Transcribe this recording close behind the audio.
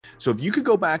So if you could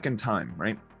go back in time,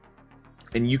 right,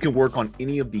 and you can work on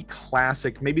any of the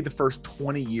classic, maybe the first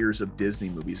 20 years of Disney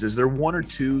movies, is there one or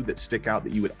two that stick out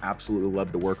that you would absolutely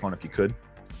love to work on if you could?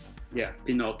 Yeah,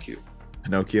 Pinocchio.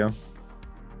 Pinocchio?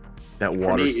 That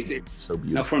water scene, so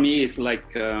beautiful. No, for me, it's like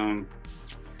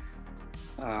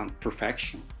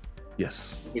perfection.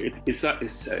 Yes.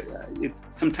 It's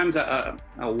sometimes I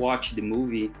watch the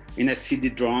movie and I see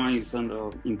the drawings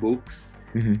in books.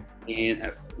 Mm-hmm.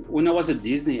 And when I was at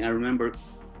Disney, I remember,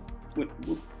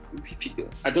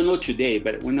 I don't know today,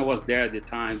 but when I was there at the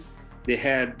time, they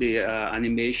had the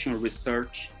animation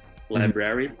research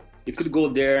library. Mm-hmm. You could go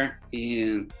there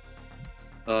and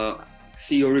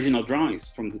see original drawings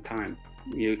from the time.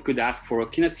 You could ask for,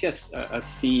 can I see a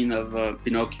scene of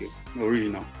Pinocchio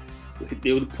original?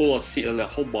 They would pull a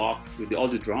whole box with all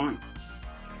the drawings.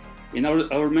 And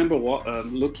I remember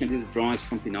looking at these drawings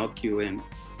from Pinocchio, and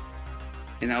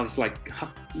I was like,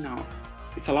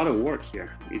 it's a lot of work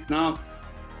here. It's not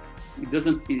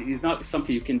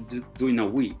something you can do in a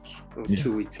week or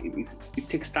 2 weeks. It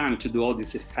takes time to do all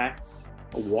these effects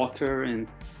of water and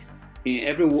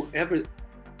every.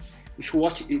 If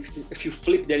you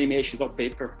flip the animations on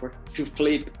paper, if you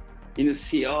flip, and you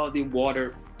see all the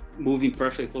water moving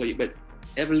perfectly, but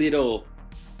every little,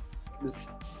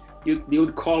 you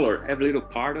would color every little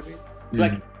part of it. It's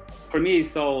like, for me,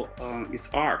 it's all,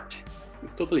 it's art.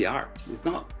 It's totally art. It's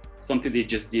not something they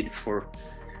just did for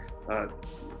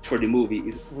the movie.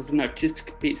 It was an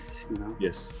artistic piece, you know?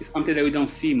 Yes. It's something that we don't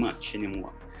see much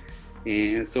anymore.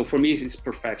 And so for me, it's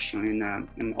perfection.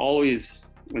 And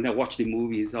always, when I watch the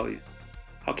movie, it's always,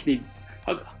 how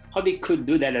they could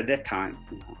do that at that time,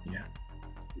 you know? Yeah.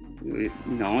 You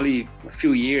know, only a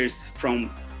few years from,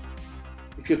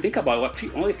 if you think about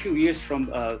it, only a few years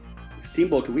from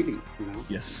Steamboat Willie, you know?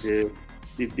 Yes.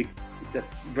 The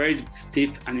very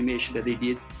stiff animation that they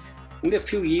did. Only a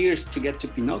few years to get to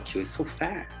Pinocchio. It's so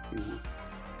fast, you know?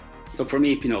 So for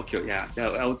me, Pinocchio, yeah,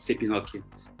 I would say Pinocchio.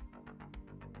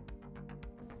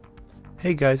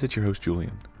 Hey guys, it's your host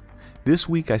Julian. This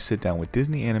week I sit down with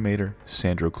Disney animator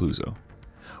Sandro Cleuzo.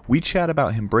 We chat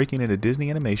about him breaking into Disney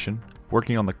animation,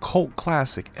 working on the cult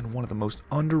classic and one of the most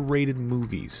underrated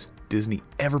movies Disney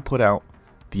ever put out,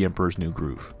 The Emperor's New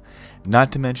Groove.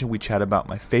 Not to mention we chat about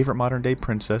my favorite modern day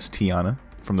princess, Tiana,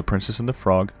 from The Princess and the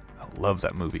Frog. I love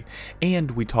that movie.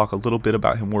 And we talk a little bit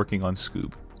about him working on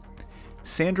Scoob.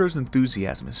 Sandro's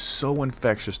enthusiasm is so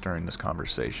infectious during this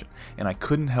conversation, and I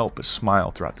couldn't help but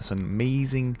smile throughout this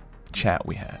amazing chat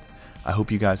we had. I hope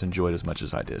you guys enjoyed as much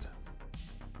as I did.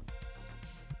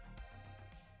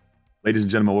 Ladies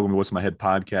and gentlemen, welcome to What's My Head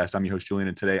podcast. I'm your host, Julian,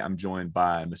 and today I'm joined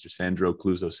by Mr. Sandro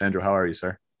Cleuzo. Sandro, how are you,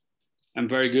 sir? I'm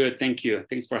very good. Thank you.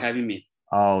 Thanks for having me.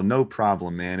 Oh, no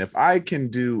problem, man. If I can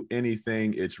do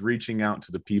anything, it's reaching out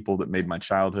to the people that made my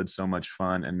childhood so much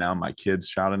fun and now my kids'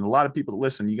 childhood. And a lot of people that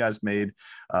listen, you guys made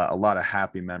a lot of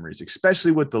happy memories,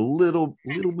 especially with the little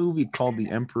movie called The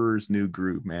Emperor's New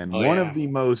Groove, man. One of the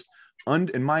most,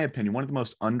 in my opinion, one of the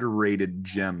most underrated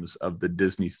gems of the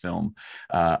Disney film.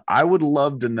 I would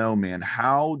love to know, man,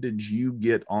 how did you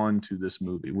get onto this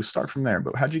movie? We'll start from there,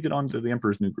 but how'd you get onto The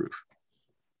Emperor's New Groove?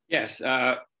 Yes.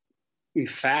 In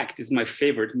fact, it's my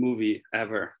favorite movie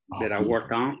ever that I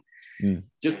worked on,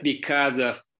 just because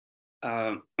of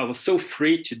I was so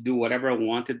free to do whatever I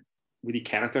wanted with the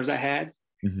characters I had.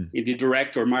 Mm-hmm. The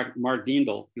director, Mark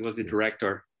Dindal, he was the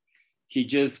director. He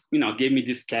just, gave me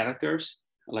these characters,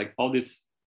 like all these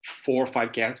 4 or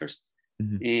 5 characters.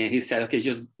 Mm-hmm. And he said, okay,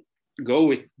 just go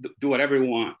with, do whatever you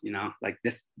want, like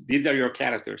this, these are your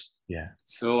characters. Yeah.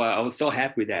 So I was so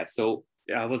happy with that. So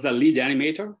I was a lead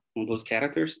animator on those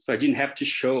characters. So I didn't have to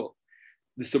show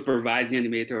the supervising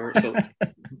animator. So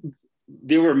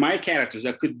they were my characters.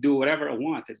 I could do whatever I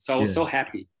wanted. So I was so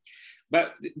happy.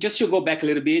 But just to go back a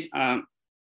little bit,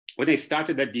 when I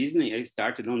started at Disney, I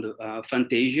started on the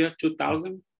Fantasia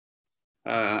 2000.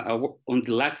 On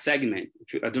the last segment,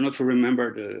 I don't know if you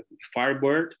remember the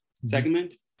Firebird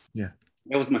segment. Yeah,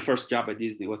 that was my first job at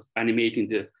Disney. Was animating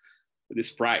the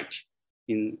sprite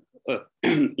in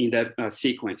that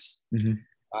sequence. Mm-hmm.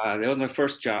 That was my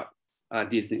first job at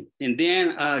Disney. And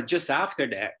then just after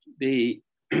that, they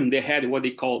had what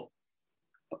they call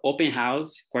open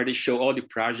house, where they show all the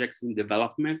projects in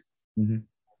development. Mm-hmm.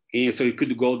 And so you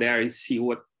could go there and see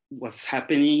what was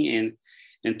happening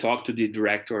and talk to the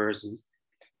directors.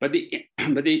 But they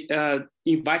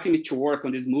invited me to work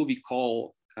on this movie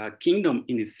called Kingdom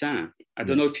in the Sun. I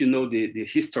don't know if you know the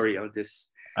history of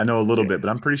this. I know a little bit, but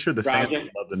I'm pretty sure the fans would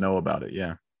love to know about it.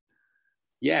 Yeah.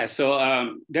 Yeah.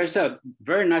 So there's a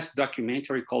very nice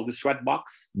documentary called The Sweatbox.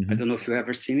 Mm-hmm. I don't know if you've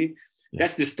ever seen it.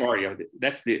 That's the story of it.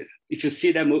 That's the, if you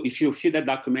see that movie, if you see that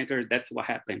documentary, that's what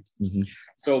happened.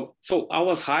 So I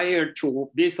was hired to,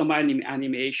 based on my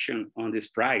animation on the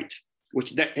Sprite,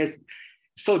 which that is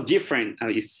so different.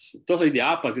 It's totally the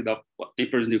opposite of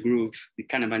Emperor's New Groove, the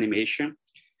kind of animation.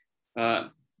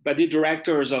 But the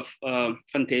directors of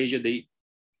Fantasia, they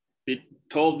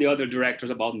told the other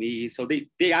directors about me. So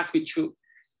they asked me to,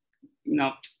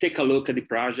 to take a look at the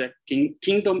project.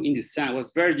 Kingdom in the Sun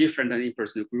was very different than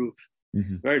Emperor's New Groove.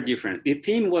 Very different. The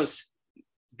theme was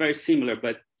very similar,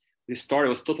 but the story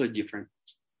was totally different.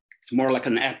 It's more like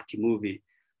an epic movie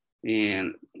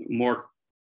and more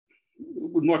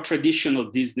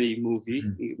traditional Disney movie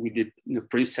with the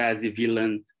princess, the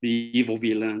villain, the evil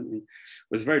villain. It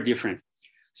was very different.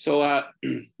 So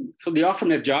so they offered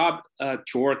me a job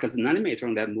to work as an animator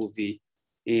on that movie,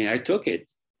 and I took it. It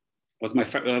was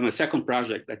my second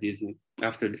project at Disney.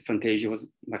 After the Fantasia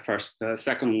was my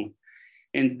second one.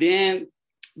 And then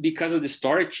because of the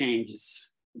story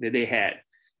changes that they had,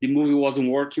 the movie wasn't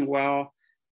working well.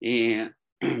 And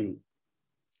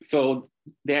so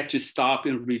they had to stop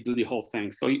and redo the whole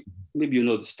thing. So maybe you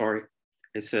know the story.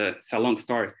 It's a long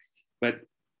story. But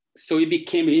so it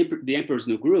became the Emperor's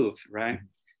New Groove, right?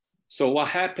 So what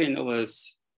happened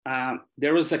was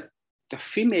there was a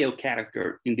female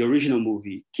character in the original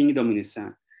movie, Kingdom in the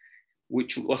Sun,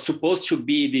 which was supposed to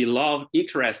be the love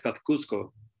interest of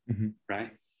Cusco,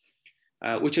 right?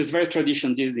 Which is very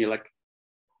traditional Disney. Like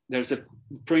there's a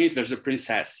prince, there's a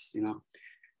princess,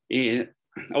 And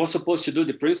I was supposed to do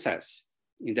the princess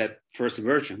in that first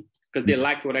version because they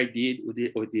liked what I did with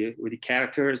the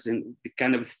characters and the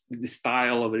kind of the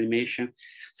style of animation.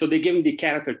 So they gave me the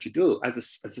character to do as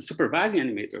a supervising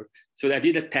animator. So I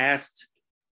did a test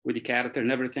with the character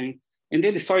and everything. And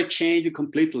then the story changed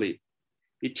completely.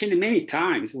 It changed many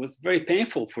times. It was very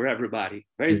painful for everybody,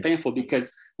 very painful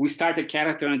because we started a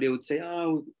character and they would say,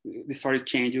 oh, the story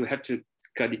changed. You have to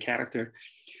cut the character.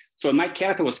 So my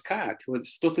character was cut. It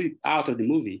was totally out of the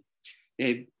movie.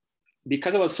 And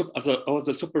because I was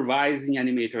a supervising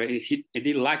animator and they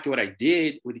didn't like what I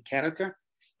did with the character,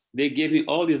 they gave me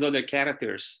all these other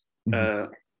characters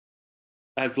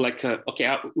as like,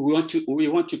 okay, we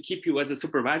want to keep you as a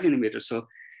supervising animator. So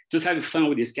just having fun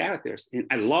with these characters. And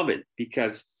I love it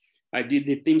because I did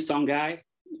the theme song guy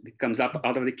that comes up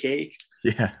out of the cake.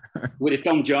 Yeah. With the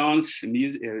Tom Jones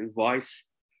music voice.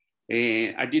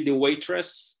 And I did the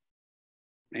waitress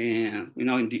and,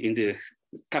 in the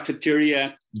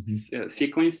cafeteria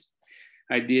sequence.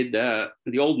 I did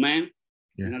the old man,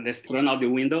 that's thrown out the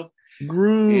window.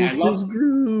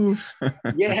 Groove.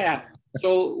 Yeah.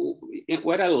 So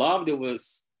what I loved, it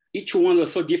was each one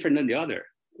was so different than the other.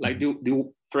 Like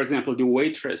for example, the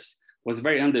waitress was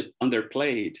very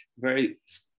underplayed.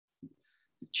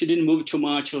 She didn't move too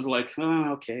much. It was like,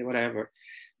 oh, okay, whatever.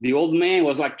 The old man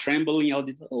was like trembling.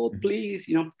 Please,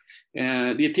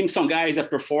 The theme song guy is a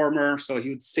performer, so he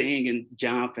would sing and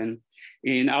jump. And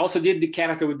I also did the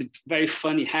character with the very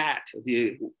funny hat.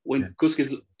 When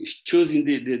Cusco is choosing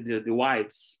the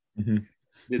wives,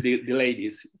 the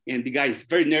ladies, and the guy is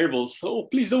very nervous. Oh,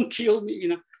 please don't kill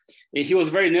me, And he was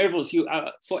very nervous.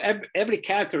 So every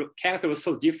character was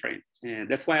so different, and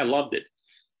that's why I loved it.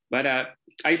 But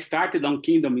I started on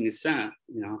Kingdom in the Sun,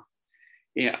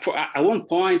 Yeah, at one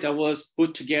point, I was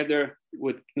put together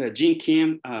with Jin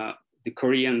Kim, the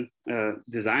Korean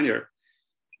designer.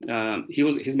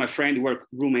 He's my friend. We were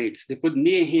roommates. They put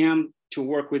me and him to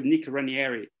work with Nick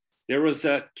Ranieri. There was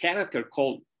a character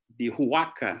called the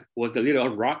Huaca, was the little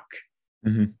rock,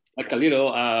 like a little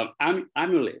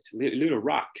amulet, little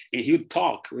rock, and he would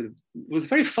talk. It was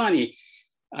very funny.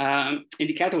 And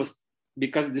the character was,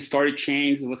 because the story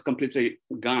changed, was completely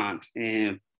gone.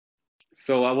 And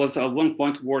so I was at one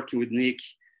point working with Nick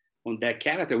on that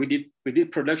character. We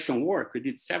did production work. We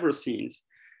did several scenes.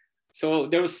 So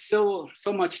there was so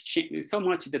much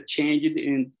that changed,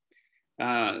 and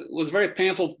it was very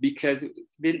painful because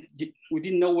we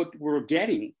didn't know what we were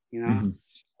getting,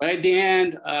 But at the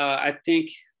end, I think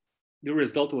the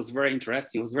result was very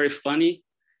interesting. It was very funny.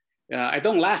 I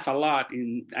don't laugh a lot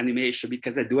in animation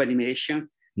because I do animation.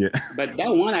 Yeah. But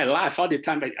that one I laugh all the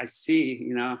time. I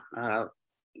see,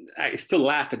 I still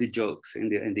laugh at the jokes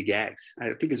and the gags.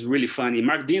 I think it's really funny.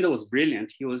 Mark Dindo was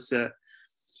brilliant. He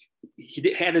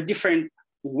had a different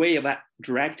way of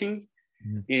directing.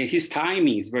 And his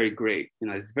timing is very great.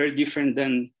 It's very different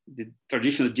than the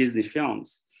traditional Disney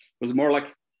films. It was more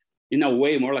like, in a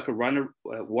way, more like a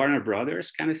Warner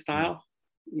Brothers kind of style,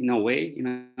 in a way,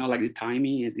 like the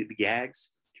timing and the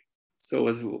gags. So it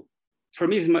was, for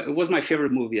me, it was my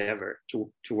favorite movie ever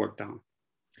to work on.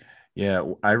 Yeah,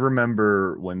 I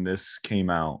remember when this came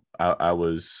out, I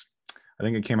I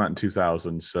think it came out in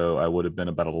 2000. So I would have been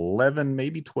about 11,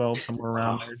 maybe 12, somewhere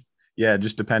around there. Yeah,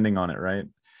 just depending on it, right?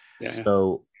 Yeah.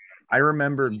 So I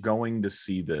remember going to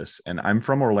see this, and I'm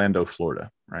from Orlando,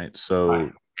 Florida, right?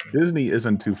 So Disney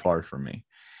isn't too far from me.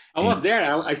 I was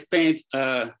there. I spent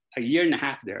a year and a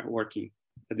half there working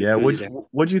at the Yeah, studio.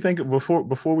 what'd you think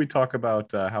before we talk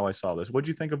about how I saw this? What'd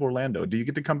you think of Orlando? Do you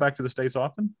get to come back to the States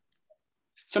often?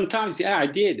 Sometimes, yeah, I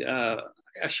did.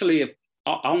 Actually,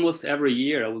 almost every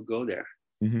year I would go there.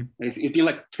 Mm-hmm. It's been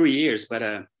like 3 years, but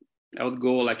I would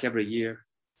go like every year.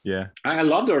 Yeah, I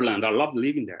loved Orlando. I loved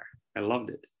living there. I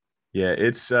loved it. yeah,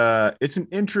 it's an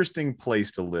interesting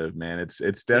place to live, man.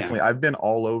 It's definitely. Yeah. I've been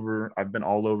all over. I've been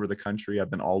all over the country.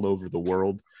 I've been all over the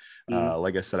world.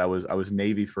 Like I said, I was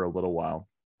Navy for a little while.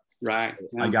 Right.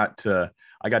 Yeah. I got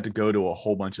to go to a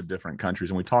whole bunch of different countries,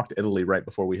 and we talked Italy right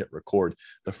before we hit record.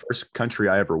 The first country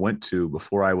I ever went to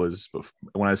when I was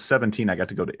 17, I got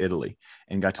to go to Italy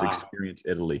and got to experience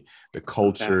Italy, the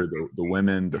culture, the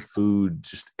women, the food,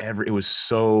 just it was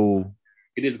so.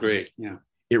 It is great. Yeah.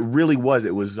 It really was.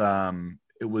 It was I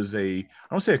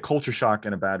don't say a culture shock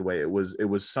in a bad way. It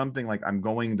was something like I'm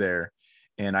going there.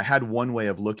 And I had one way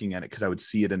of looking at it because I would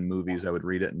see it in movies, I would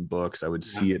read it in books, I would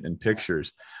see it in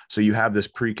pictures. So you have this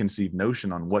preconceived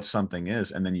notion on what something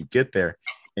is, and then you get there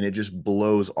and it just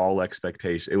blows all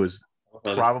expectation. It was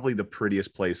probably the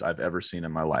prettiest place I've ever seen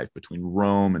in my life, between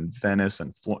Rome and Venice,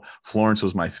 and Florence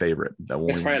was my favorite.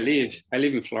 That's where I live. I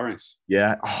live in Florence.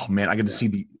 Yeah. Oh man, I get to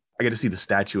see the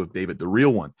statue of David, the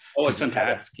real one. Oh, it's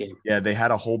fantastic. Yeah, they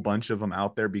had a whole bunch of them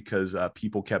out there because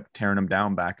people kept tearing them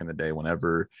down back in the day.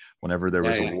 Whenever there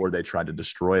was a war, they tried to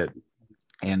destroy it.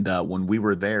 And when we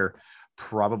were there,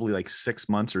 probably like 6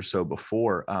 months or so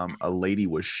before, a lady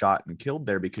was shot and killed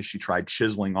there because she tried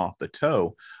chiseling off the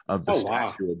toe of the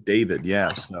statue of David.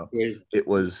 Yeah, so it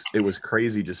was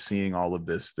crazy just seeing all of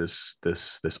this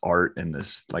art and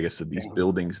this, like I said, these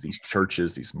buildings, these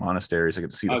churches, these monasteries. I get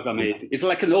to see. It's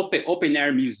like an open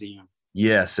air museum.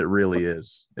 Yes, it really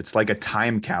is. It's like a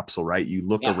time capsule, right? You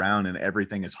look around and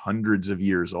everything is hundreds of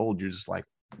years old. You're just like,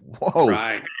 whoa.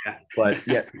 Right. But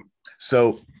yeah,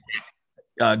 so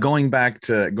going back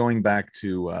to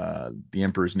The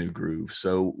Emperor's New Groove.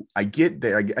 So I get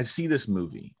there, I see this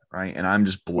movie, right? And I'm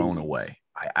just blown away.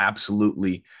 I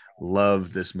absolutely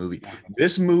love this movie.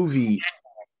 This movie,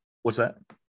 what's that?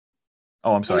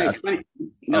 Oh, I'm sorry.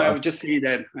 I was just saying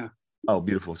that. Oh,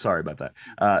 beautiful. Sorry about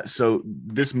that. So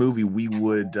this movie, we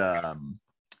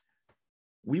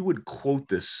would quote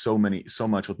this so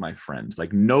much with my friends.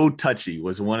 Like No Touchy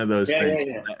was one of those things.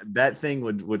 Yeah. That thing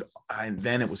would and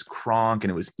then it was Kronk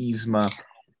and it was Yzma.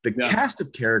 The cast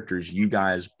of characters you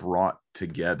guys brought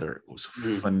together was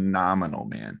phenomenal,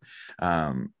 man.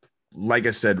 Like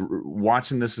I said,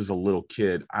 watching this as a little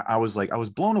kid, I was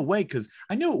blown away because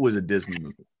I knew it was a Disney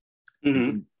movie. It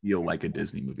didn't feel like a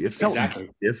Disney movie. It felt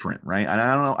different, right? And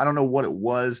I don't know what it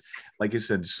was. Like I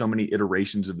said, so many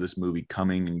iterations of this movie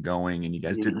coming and going, and you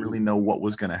guys didn't really know what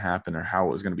was going to happen or how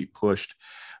it was going to be pushed.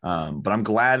 But I'm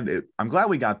glad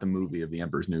we got the movie of The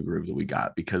Emperor's New Groove that we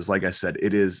got, because like I said,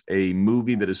 it is a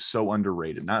movie that is so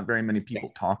underrated. Not very many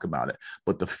people talk about it,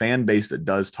 but the fan base that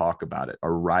does talk about it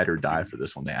are ride or die for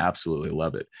this one. They absolutely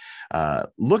love it.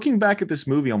 Looking back at this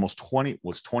movie, almost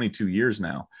 22 years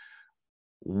now.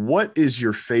 What is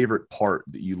your favorite part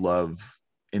that you love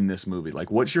in this movie?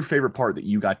 Like, what's your favorite part that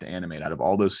you got to animate out of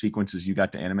all those sequences you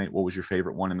got to animate? What was your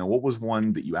favorite one? And then what was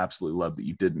one that you absolutely loved that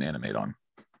you didn't animate on?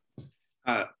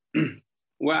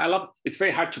 Well, it's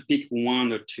very hard to pick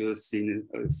one or two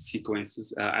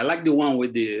sequences. I like the one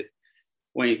with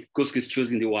when Cusco is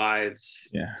choosing the wives.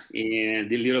 Yeah.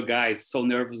 And the little guy is so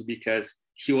nervous because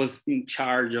he was in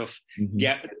charge of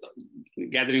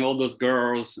gathering all those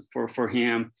girls for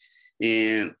him.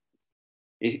 And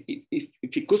if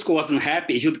Cusco wasn't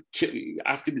happy, he would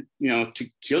ask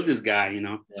to kill this guy,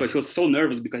 Yeah. So he was so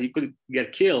nervous because he could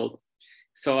get killed.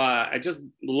 So I just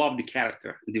love the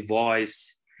character, the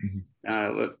voice.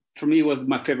 For me, it was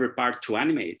my favorite part to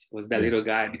animate, was that little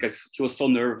guy, because he was so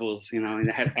nervous, and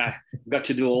I got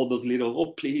to do all those little,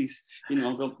 oh, please,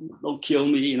 don't kill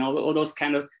me, all those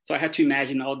kind of, so I had to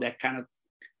imagine all that kind of,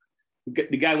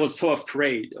 the guy was so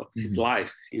afraid of his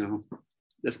life,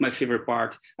 That's my favorite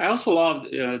part. I also loved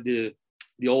the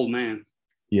old man.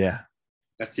 Yeah.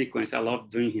 That sequence, I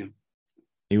loved doing him.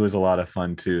 He was a lot of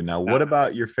fun too. Now, what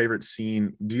about your favorite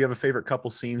scene? Do you have a favorite couple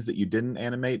scenes that you didn't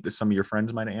animate that some of your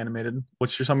friends might have animated?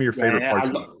 What's some of your favorite parts?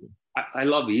 I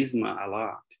love Yzma a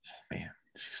lot. Man,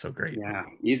 she's so great. Yeah,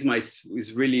 Yzma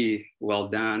is really well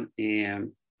done,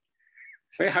 and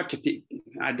it's very hard to pick.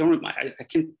 I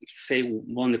can't say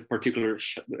one particular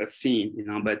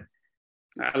scene, but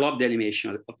I love the animation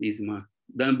of Yzma.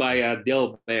 done by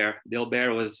Dale Bear. Dale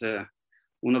Bear was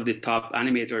one of the top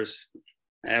animators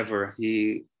ever.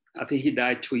 I think he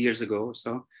died 2 years ago or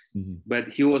so. Mm-hmm. But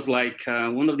he was like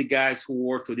one of the guys who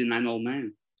worked with the Nine Old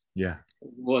Men. Yeah.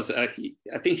 I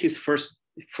think his first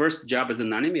job as an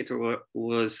animator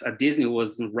was at Disney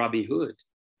was Robin Hood.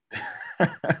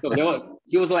 So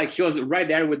he was right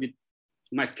there with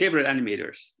my favorite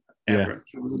animators ever. Yeah.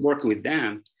 He was working with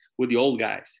them, with the old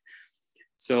guys.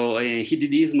 So he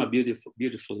did Isma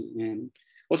beautifully. And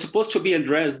it was supposed to be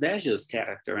Andrés Deja's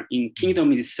character. In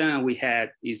Kingdom of the Sun, we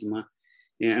had Isma.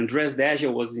 And Andrés Deja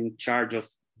was in charge of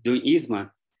doing Isma.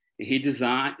 He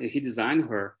designed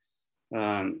her.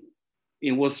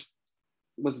 It was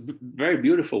very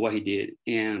beautiful what he did.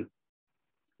 And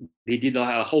they did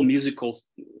a whole musical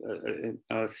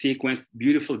sequence,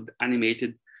 beautiful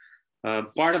animated.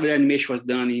 Part of the animation was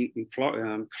done in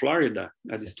Florida,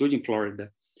 at the studio in Florida.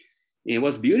 It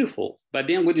was beautiful. But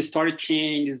then when the story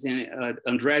changes and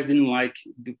Andrés didn't like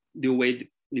the way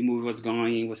the movie was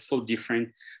going, it was so different.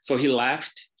 So he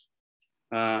left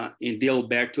and Dale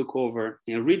Bear took over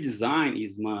and redesigned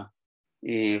Isma.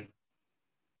 And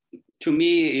to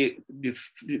me,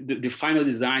 the final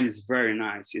design is very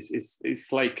nice.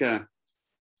 It's like,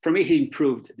 for me, he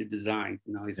improved the design.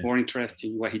 It's more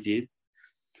interesting what he did.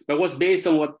 But it was based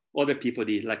on what other people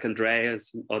did, like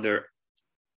Andreas and other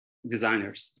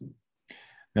designers.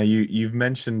 Now, you've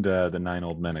mentioned the Nine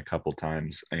Old Men a couple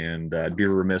times, and I'd be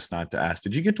remiss not to ask,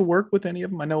 did you get to work with any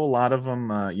of them? I know a lot of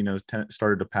them,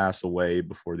 started to pass away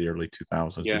before the early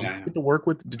 2000s. Yeah. Did you get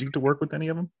to work with any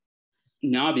of them?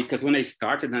 No, because when I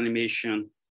started animation,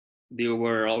 they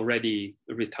were already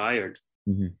retired.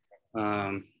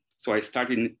 Mm-hmm. So I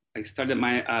started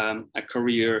my a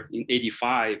career in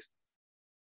 85.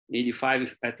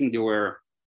 85, I think they were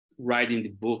writing the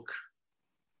books,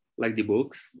 like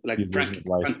Frank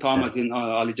Thomas and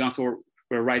Ollie Johnson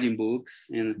were writing books,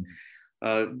 and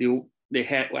they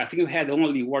had, I think we had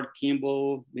only Ward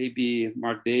Kimball, maybe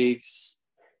Mark Davis,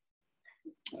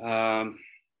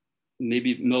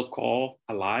 maybe Mel Call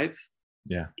alive.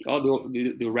 Yeah. All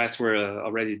the rest were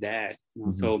already dead.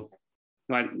 Mm-hmm. So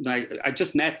I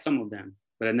just met some of them,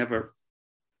 but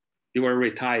they were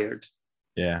retired.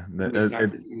 Yeah.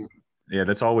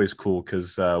 That's always cool,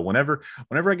 because whenever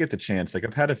I get the chance, like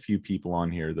I've had a few people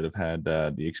on here that have had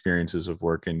the experiences of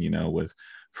working, with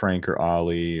Frank or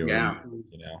Ollie, or,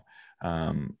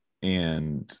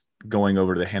 and going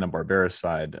over to the Hanna-Barbera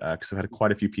side, because I've had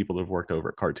quite a few people that have worked over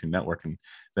at Cartoon Network, and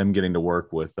them getting to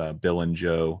work with Bill and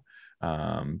Joe.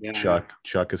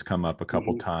 Chuck has come up a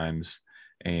couple times,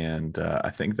 and I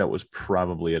think that was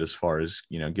probably it as far as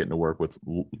getting to work with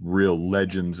real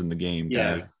legends in the game.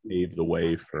 Guys paved the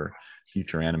way for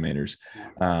future animators.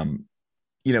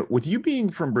 With you being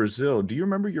from Brazil, do you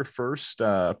remember your first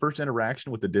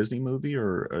interaction with a Disney movie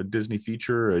or a Disney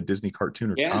feature, or a Disney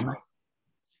cartoon or comic?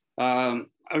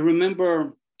 I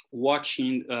remember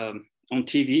watching on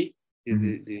TV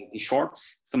the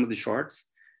shorts, some of the shorts.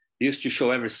 They used to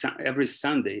show every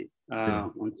Sunday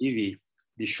on TV,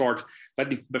 the short.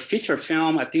 But the feature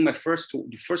film, I think the first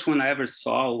one I ever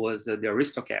saw was the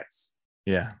Aristocats.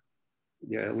 Yeah,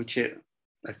 which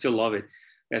I still love it.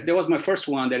 That was my first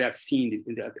one that I've seen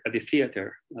at the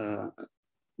theater.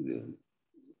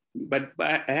 But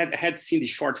I had seen the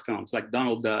short films like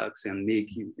Donald Ducks and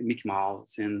Mickey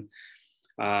Mouse and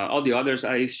all the others.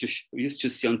 I used to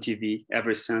see on TV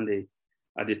every Sunday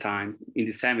at the time in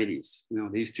the 70s.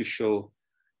 They used to show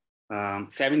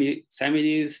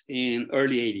 70s and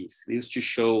early 80s. They used to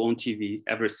show on TV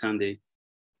every Sunday.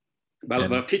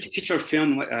 But feature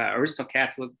film,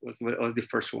 Aristocats was the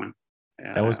first one.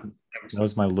 That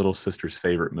was my little sister's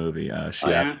favorite movie.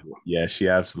 She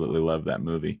absolutely loved that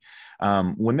movie.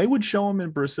 When they would show them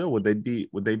in Brazil, would they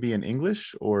be in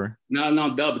English or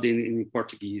no dubbed in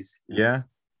Portuguese? Yeah.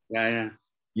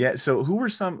 So who were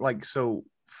some,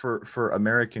 for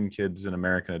American kids and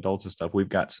American adults and stuff, we've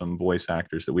got some voice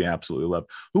actors that we absolutely love.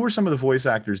 Who were some of the voice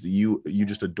actors that you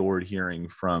just adored hearing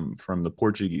from the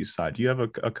Portuguese side? Do you have a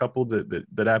couple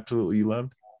that absolutely you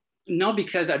loved? No,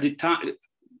 because at the time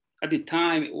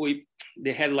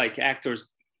they had actors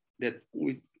that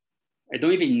I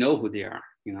don't even know who they are,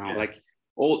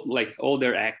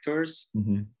 older actors,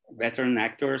 veteran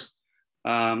actors.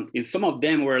 And some of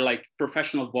them were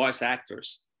professional voice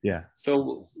actors. Yeah.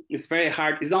 So it's very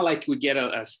hard. It's not like we get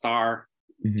a star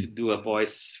to do a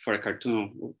voice for a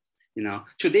cartoon.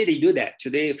 Today they do that.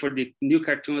 Today for the new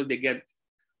cartoons, they get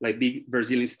big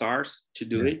Brazilian stars to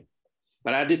do it.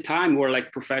 But at the time, we're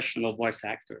professional voice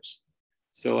actors.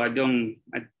 So to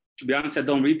be honest, I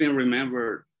don't even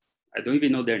remember I don't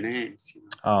even know their names. You know?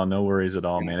 Oh, no worries at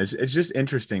all, man. It's just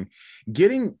interesting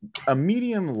getting a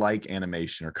medium like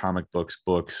animation or comic books,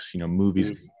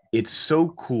 movies. Mm-hmm. It's so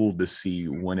cool to see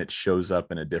when it shows up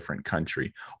in a different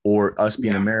country, or us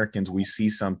being Americans, we see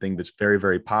something that's very,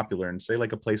 very popular and say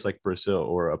like a place like Brazil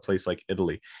or a place like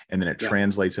Italy, and then it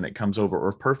translates and it comes over.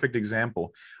 Or perfect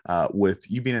example, with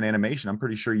you being in animation, I'm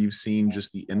pretty sure you've seen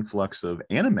just the influx of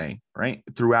anime, right?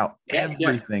 Throughout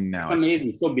everything now. It's amazing.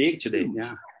 It's so big today. Huge.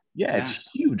 Yeah. Yeah, it's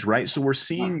huge, right? So we're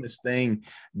seeing this thing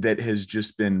that has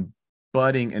just been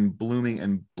budding and blooming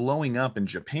and blowing up in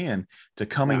Japan to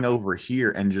coming over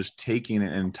here and just taking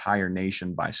an entire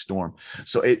nation by storm.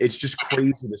 So it's just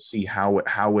crazy to see how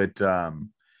it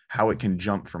can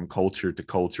jump from culture to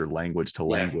culture, language to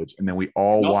language, and then we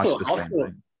all watch the same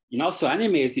thing. And also,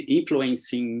 anime is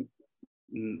influencing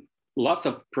lots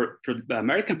of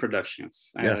American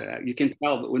productions. You can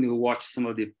tell when you watch some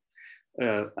of the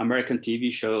American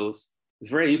TV shows. It's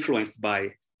very influenced by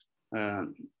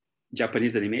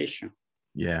Japanese animation.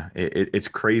 Yeah, it's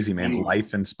crazy, man.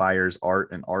 Life inspires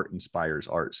art and art inspires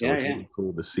art. So it's really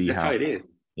cool to see how it is.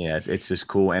 Yeah, it's just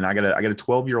cool. And I got a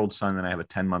 12-year-old son and I have a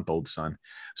 10-month-old son.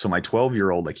 So my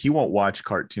 12-year-old, like, he won't watch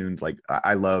cartoons. Like,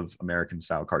 I love American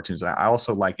style cartoons. And I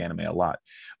also like anime a lot,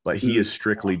 but he is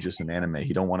strictly just an anime.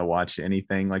 He don't want to watch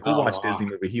anything. Like, we'll watch Disney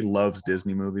movie. He loves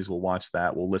Disney movies. We'll watch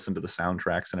that. We'll listen to the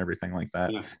soundtracks and everything like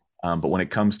that. Yeah. But when it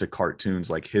comes to cartoons,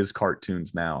 like his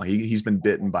cartoons now, he's been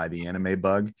bitten by the anime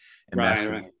bug, and that's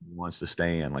what he wants to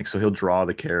stay in. Like, so he'll draw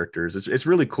the characters. It's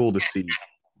really cool to see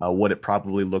what it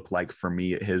probably looked like for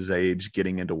me at his age,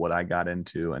 getting into what I got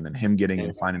into, and then him getting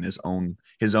and finding his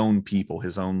own people,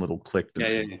 his own little clique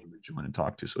to join and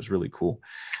talk to. So it's really cool.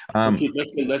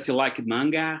 Does he like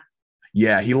manga?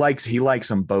 Yeah, he likes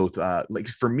them both. Like,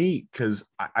 for me, because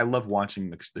I love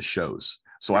watching the shows.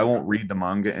 So I won't read the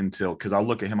manga because I'll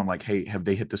look at him. I'm like, hey, have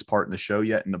they hit this part in the show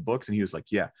yet in the books? And he was like,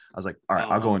 yeah. I was like, all right,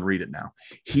 I'll go and read it now.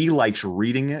 He likes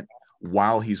reading it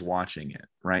while he's watching it,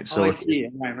 right? So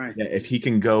if he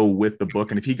can go with the book,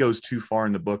 and if he goes too far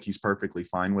in the book, he's perfectly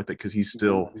fine with it, because he's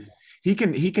still he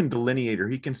can delineate, or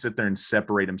he can sit there and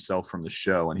separate himself from the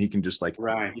show, and he can just like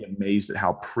be amazed at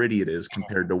how pretty it is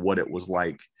compared to what it was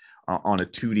like on a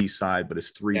 2D side, but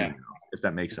it's 3D now, if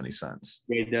that makes any sense.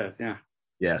 Yeah, it does.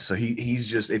 Yeah, so he's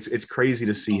just it's crazy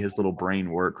to see his little brain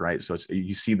work, right? So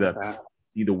you see the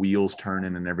wheels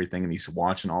turning and everything, and he's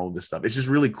watching all of this stuff. It's just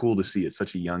really cool to see at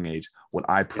such a young age what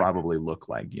I probably look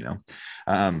like,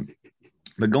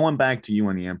 But going back to you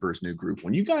and the Emperor's New Groove,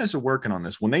 when you guys are working on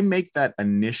this, when they make that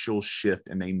initial shift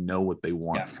and they know what they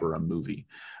want for a movie,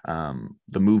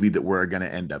 the movie that we're going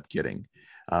to end up getting,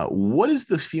 what is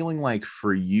the feeling like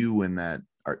for you in that?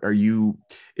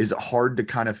 Is it hard to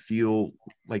kind of feel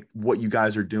like what you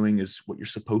guys are doing is what you're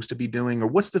supposed to be doing? Or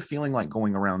what's the feeling like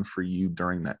going around for you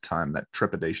during that time, that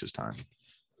trepidatious time?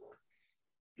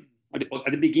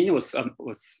 At the beginning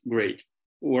was great,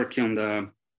 working on the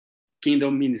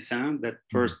Kingdom Mini-san, that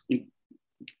first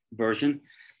version.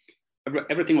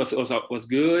 Everything was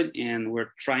good, and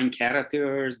we're trying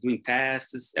characters, doing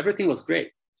tests. Everything was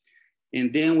great.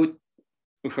 And then we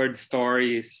heard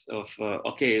stories of,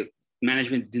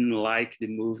 management didn't like the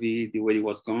movie, the way it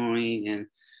was going. And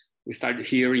we started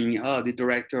hearing, the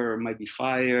director might be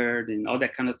fired and all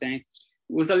that kind of thing. It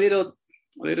was a little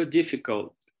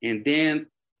difficult. And then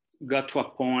got to a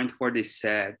point where they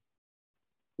said,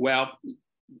 well,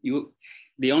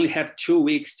 they only have 2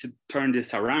 weeks to turn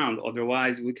this around.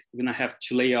 Otherwise, we're going to have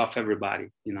to lay off everybody,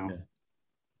 That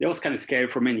was kind of scary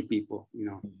for many people,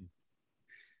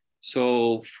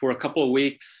 So for a couple of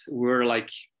weeks, we were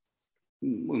like,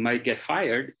 we might get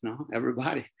fired,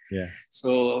 everybody. Yeah.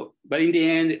 So, but in the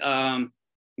end,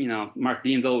 Mark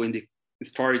Dindo and the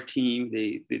story team,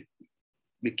 they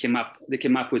came up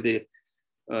with the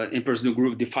Emperor's New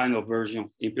Groove, the final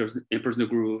version, Emperor's New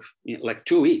Groove, in like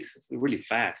 2 weeks. It's really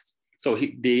fast. So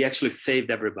they actually saved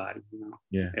everybody,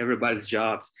 everybody's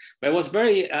jobs. But it was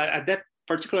very, at that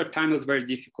particular time, it was very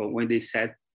difficult when they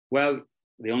said, well,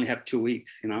 they only have 2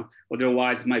 weeks,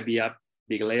 otherwise it might be a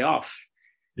big layoff.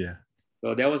 Yeah.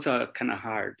 So that was kind of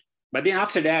hard. But then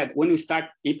after that, when we start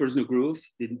Emperor's New Groove,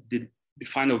 the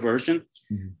final version,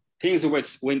 things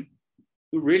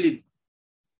really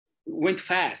went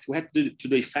fast. We had to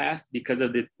do it fast because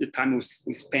of the time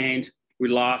we spent. We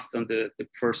lost on the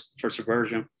first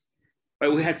version.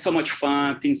 But we had so much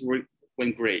fun. Things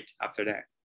went great after that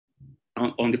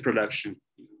on the production.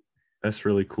 That's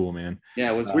really cool, man. Yeah,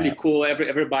 it was really cool.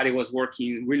 Everybody was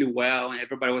working really well, and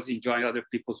everybody was enjoying other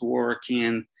people's work,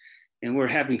 and we're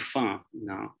having fun.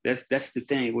 That's the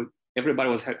thing. Everybody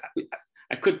was.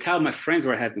 I could tell my friends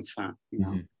were having fun.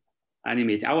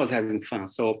 Animating. I was having fun.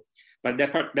 So But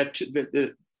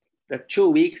that 2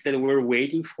 weeks that we're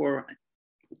waiting for,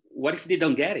 what if they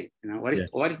don't get it? What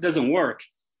if it doesn't work?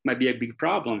 Might be a big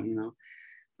problem,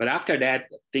 But after that,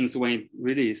 things went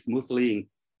really smoothly.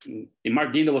 And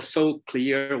Mark Dindo was so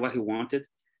clear what he wanted.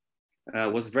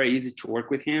 It was very easy to work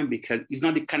with him because he's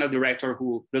not the kind of director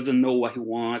who doesn't know what he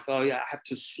wants. Oh yeah, I have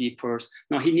to see first.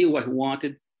 No, he knew what he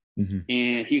wanted,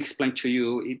 and he explained to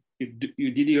you.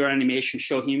 You did your animation,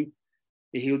 show him.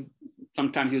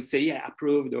 Sometimes he would say, yeah,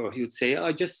 approved, or he would say,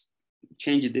 oh, just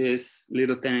change this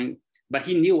little thing. But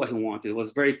he knew what he wanted. It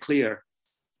was very clear,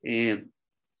 and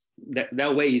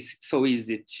that way is so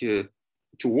easy to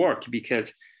work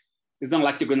because it's not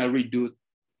like you're gonna redo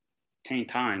 10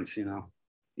 times.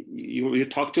 You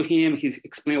talk to him, he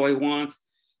explains what he wants.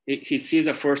 He sees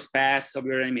the first pass of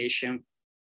your animation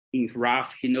in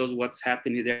rough. He knows what's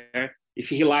happening there. If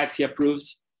he likes, he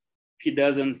approves. If he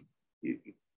doesn't,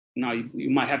 you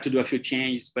might have to do a few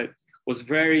changes, but it was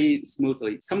very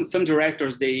smoothly. Some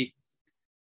directors, they're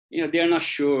not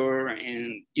sure,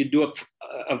 and you do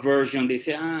a version, they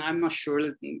say, I'm not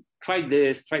sure, try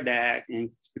this, try that,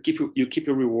 and you keep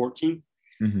reworking.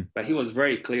 But he was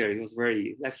very clear. He was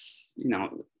very, let's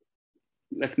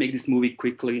make this movie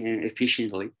quickly and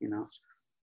efficiently,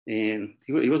 and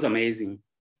he was amazing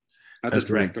as a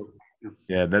director.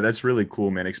 Yeah, that's really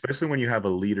cool, man, especially when you have a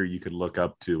leader you could look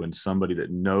up to and somebody that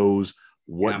knows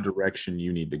what direction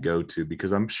you need to go to,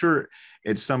 because I'm sure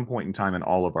at some point in time in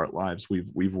all of our lives,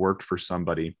 we've worked for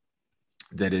somebody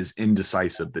that is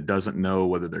indecisive, that doesn't know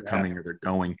whether they're coming or they're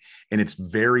going. And it's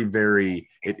very, very,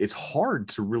 it's hard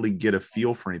to really get a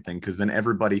feel for anything, because then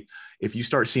everybody, if you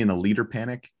start seeing the leader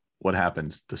panic, what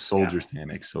happens? The soldiers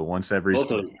panic. So once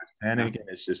everybody panic,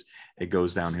 and it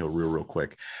goes downhill real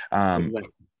quick.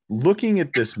 Looking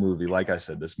at this movie, like I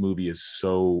said, this movie is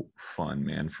so fun,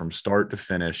 man, from start to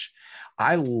finish.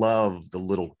 I love the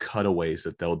little cutaways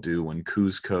that they'll do when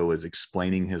Cuzco is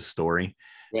explaining his story.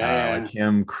 Like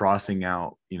him crossing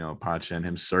out, Pacha, and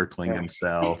him circling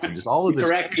himself, and just all of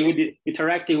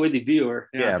interacting with the viewer.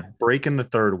 Breaking the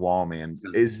third wall, man.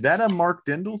 Is that a Mark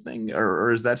Dindal thing,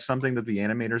 or is that something that the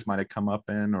animators might have come up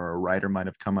in, or a writer might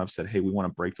have come up said, hey, we want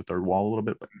to break the third wall a little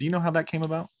bit? But do you know how that came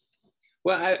about?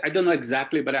 Well, I don't know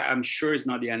exactly, but I'm sure it's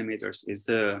not the animators. It's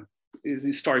the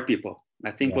story people.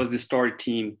 I think it was the story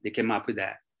team. They came up with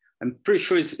that. I'm pretty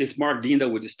sure it's Mark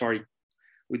Dindal with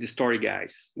the story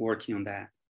guys working on that.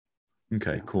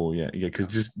 Okay, cool. Yeah.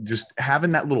 Because just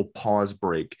having that little pause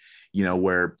break,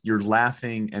 where you're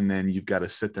laughing and then you've got to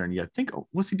sit there and you think, oh,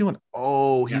 what's he doing?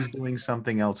 Oh, he's doing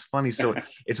something else funny. So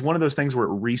it's one of those things where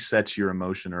it resets your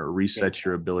emotion, or it resets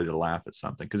your ability to laugh at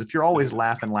something. Because if you're always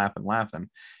laughing,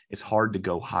 it's hard to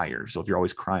go higher. So if you're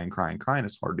always crying,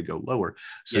 it's hard to go lower.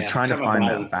 So trying to find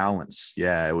that balance.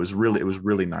 Yeah, it was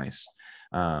really nice.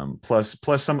 Plus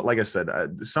some, like I said,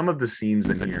 some of the scenes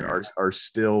in here are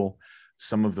still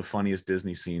some of the funniest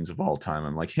Disney scenes of all time.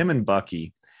 I'm like him and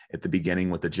Bucky at the beginning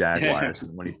with the Jaguars,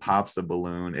 and when he pops the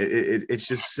balloon, it's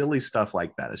just silly stuff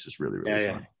like that. It's just really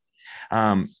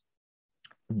fun.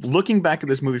 Looking back at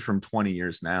this movie from 20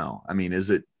 years now, I mean,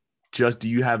 do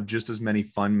you have just as many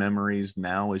fun memories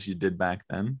now as you did back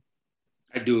then?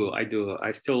 I do.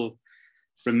 I still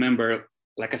remember,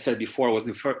 like I said before, it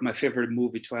was my favorite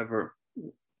movie to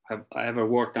ever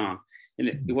worked on. And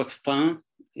it was fun,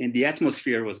 and the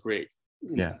atmosphere was great.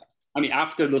 Yeah. I mean,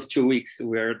 after those 2 weeks,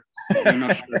 we're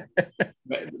not sure,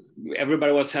 but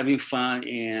everybody was having fun.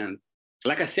 And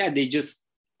like I said,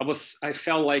 I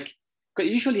felt like, because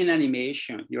usually in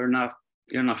animation, you're not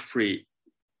free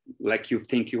like you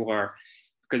think you are,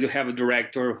 because you have a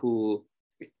director who,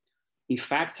 in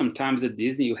fact, sometimes at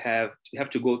Disney, you have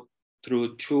to go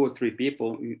through 2 or 3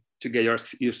 people to get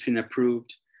your scene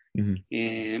approved.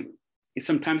 And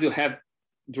sometimes you have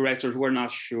directors who are not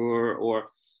sure,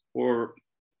 or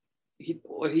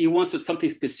he wants something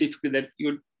specific that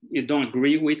you don't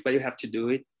agree with, but you have to do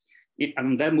it.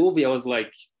 On that movie, I was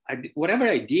like, whatever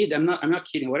I did, I'm not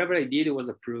kidding. Whatever I did, it was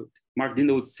approved. Mark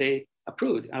Dindal would say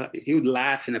approved. He would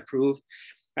laugh and approve.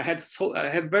 I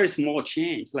had very small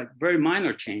changes, like very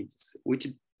minor changes, which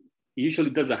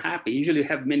usually doesn't happen. Usually you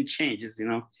have many changes,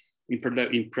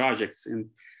 in projects. And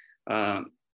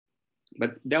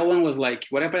but that one was like,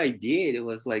 whatever I did, it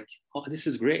was like, oh, this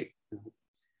is great.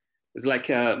 It's like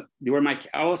I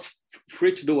was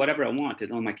free to do whatever I wanted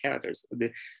on my characters.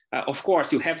 Of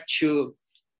course, you have to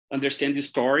understand the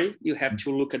story. You have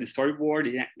to look at the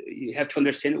storyboard. You have to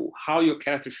understand how your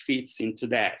character fits into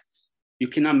that. You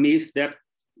cannot miss the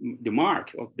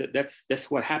mark.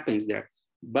 That's what happens there.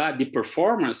 But the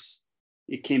performance,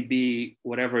 it can be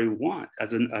whatever you want.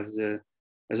 As an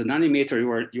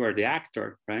animator, you are the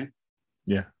actor, right?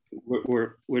 Yeah.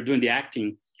 we're doing the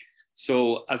acting.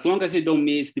 So as long as you don't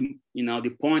miss the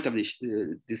point of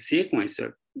the sequence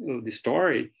of the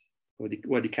story or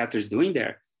what the character is doing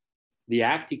there, the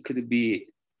acting could be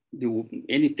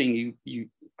anything. You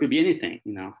could be anything,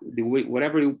 the way,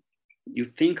 whatever you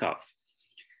think of.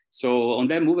 So on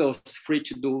that movie, I was free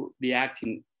to do the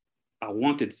acting I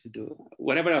wanted to do.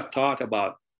 Whatever I thought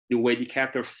about the way the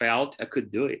character felt, I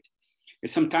could do it. And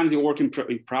sometimes you work in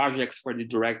projects for the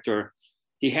director.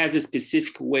 He has a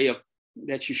specific way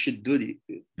that you should do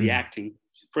the acting.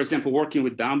 For example, working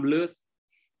with Don Bluth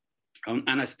on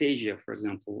Anastasia, for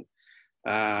example.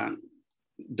 Don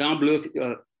Bluth,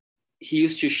 he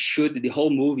used to shoot the whole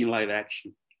movie in live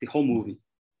action, the whole movie.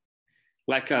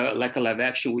 Like a live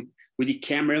action with the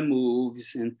camera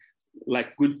moves and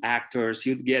like good actors.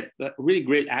 You'd get really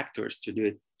great actors to do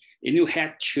it. And you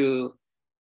had to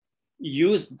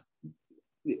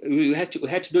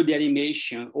do the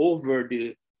animation over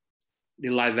the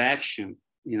live action,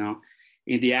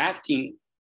 In the acting,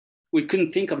 we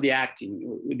couldn't think of the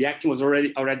acting. The acting was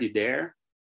already there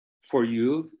for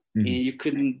you, and you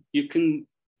couldn't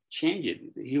change it.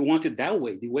 He wanted that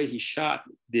way, the way he shot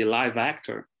the live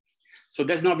actor. So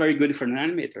that's not very good for an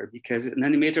animator, because an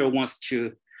animator wants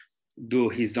to do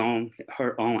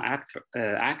her own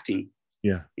acting.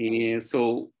 Yeah. And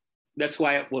so that's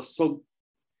why it was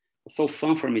so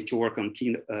fun for me to work on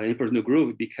Emperor's New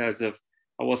Groove, because I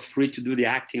was free to do the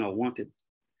acting I wanted.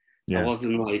 Yeah. I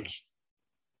wasn't like,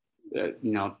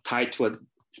 tied to a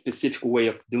specific way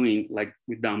of doing, like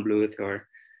with Don Bluth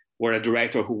or a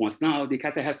director who wants, no, the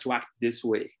character has to act this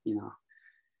way,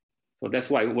 So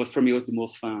that's why it was the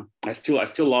most fun. I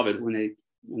still love it when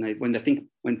I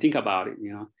think about it.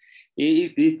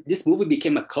 This movie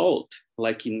became a cult.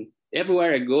 Like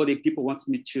everywhere I go, the people want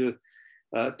me to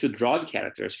draw the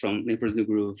characters from Emperor's New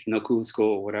Groove, Cusco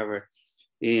or whatever.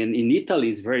 And in Italy,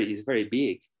 it's very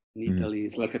big. In Italy,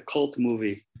 it's like a cult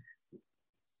movie.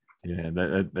 Yeah,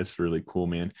 that's really cool,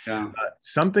 man. Yeah.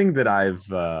 Something that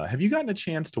have you gotten a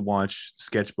chance to watch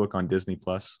Sketchbook on Disney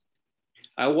Plus?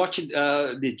 I watched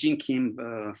the Gene Kim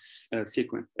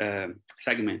segment.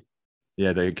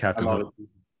 Yeah, the Captain Hook.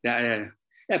 Yeah,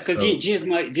 because Gene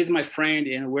is my friend,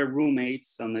 and we're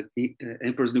roommates on the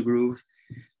Emperor's New Groove.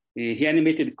 He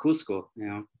animated Cusco,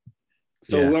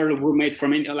 So we're roommates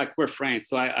from India, like we're friends.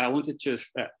 So I wanted to.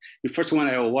 The first one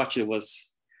I watched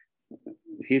was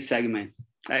his segment.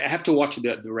 I have to watch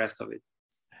the rest of it.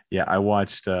 Yeah, I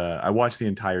watched the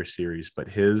entire series, but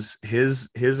his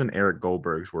and Eric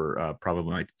Goldberg's were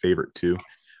probably my favorite too,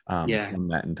 from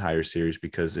that entire series,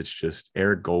 because it's just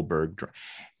Eric Goldberg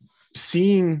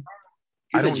seeing.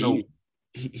 I don't know.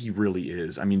 He really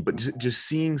is. I mean, but just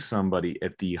seeing somebody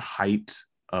at the height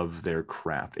of their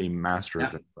craft, a master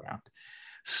of their craft,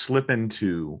 slip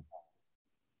into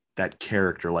that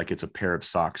character like it's a pair of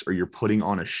socks, or you're putting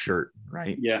on a shirt,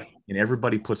 right? Yeah. And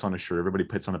everybody puts on a shirt, everybody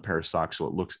puts on a pair of socks, so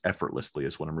it looks effortlessly,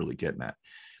 is what I'm really getting at.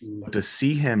 But to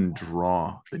see him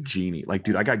draw the genie, like,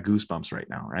 dude, I got goosebumps right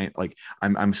now, right? Like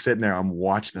I'm sitting there, I'm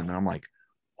watching him, and I'm like,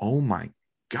 oh my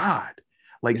God.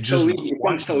 Like, it's just so easy. It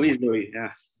comes so easily.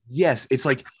 Yeah. Yes, it's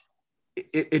like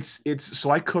it's so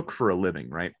I cook for a living,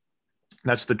 right?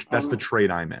 That's the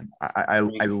trade I'm in. I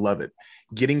love it.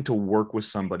 Getting to work with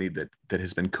somebody that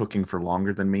has been cooking for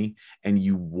longer than me, and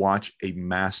you watch a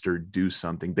master do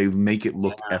something. They make it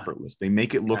look effortless. They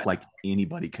make it look like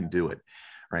anybody can do it,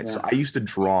 right? So I used to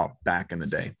draw back in the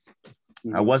day.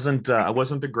 I wasn't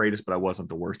the greatest, but I wasn't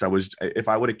the worst. If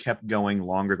I would have kept going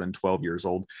longer than 12 years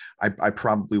old, I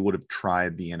probably would have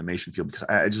tried the animation field, because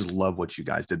I just love what you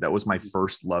guys did. That was my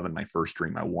first love and my first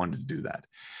dream. I wanted to do that.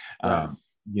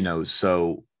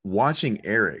 So watching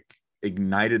Eric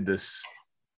ignited this,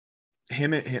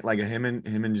 him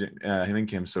and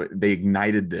Kim. So they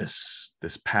ignited this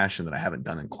passion that I haven't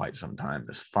done in quite some time,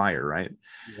 this fire, right?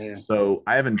 Yeah. So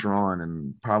I haven't drawn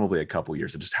in probably a couple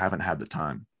years. I just haven't had the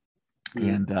time.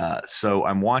 And so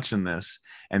I'm watching this,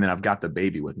 and then I've got the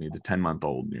baby with me, the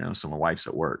 10-month-old, so my wife's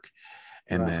at work.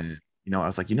 And then, I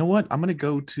was like, you know what? I'm going to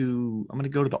go to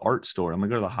the art store. I'm going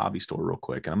to go to the hobby store real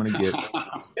quick, and I'm going to get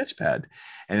a sketch pad.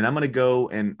 And I'm going to go,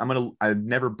 and I've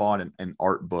never bought an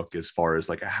art book as far as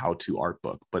like a how-to art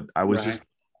book, but I was just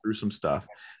through some stuff,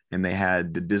 and they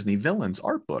had the Disney Villains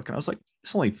art book. And I was like,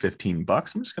 it's only $15.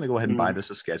 I'm just going to go ahead and buy this,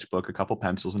 a sketchbook, a couple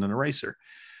pencils, and an eraser.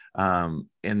 And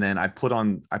then I put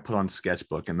on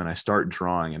Sketchbook, and then I start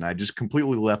drawing, and I just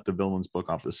completely left the Villains book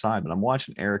off to the side, but I'm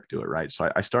watching Eric do it, right?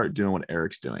 So I start doing what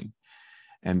Eric's doing,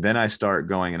 and then I start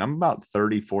going, and I'm about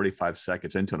 45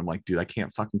 seconds into it. I'm like, dude, I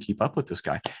can't fucking keep up with this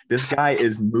guy. This guy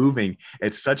is moving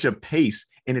at such a pace,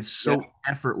 and it's so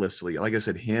effortlessly. Like I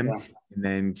said, him And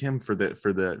then Kim, for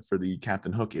the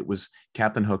Captain Hook, it was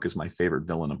Captain Hook is my favorite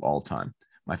villain of all time.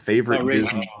 My favorite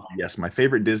Disney, yes, my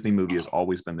favorite Disney movie has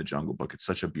always been The Jungle Book. It's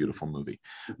such a beautiful movie.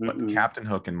 But Captain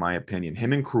Hook, in my opinion,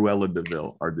 him and Cruella de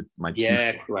Vil are my two.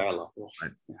 Yeah, Cruella.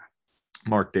 Right? Yeah.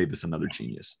 Mark Davis, another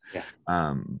genius. Yeah.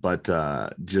 But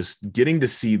just getting to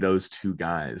see those two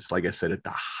guys, like I said, at the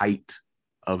height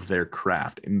of their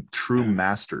craft and true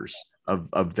masters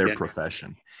of their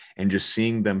profession, and just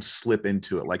seeing them slip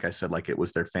into it, like I said, like it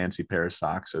was their fancy pair of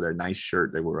socks or their nice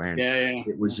shirt they were wearing.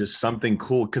 It was just something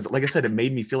cool, because like I said, it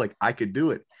made me feel like I could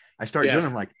do it. I started doing it,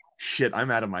 I'm like, shit, I'm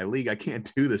out of my league. I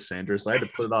can't do this, Sandro. So I had to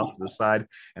put it off to the side,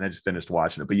 and I just finished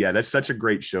watching it. But yeah, that's such a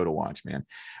great show to watch, man.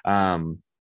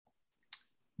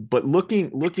 But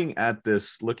looking at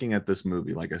this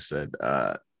movie, like I said,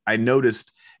 I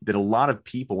noticed that a lot of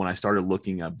people, when I started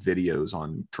looking up videos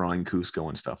on drawing Cusco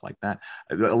and stuff like that,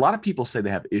 a lot of people say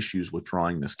they have issues with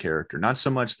drawing this character. Not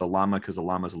so much the llama, because the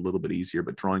llama is a little bit easier,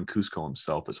 but drawing Cusco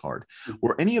himself is hard.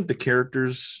 Were any of the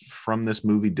characters from this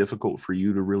movie difficult for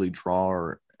you to really draw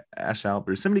or ash out?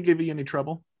 Did somebody give you any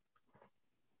trouble?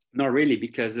 Not really,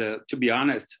 because to be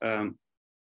honest, let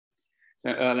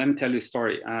me tell you a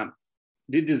story.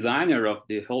 The designer of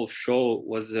the whole show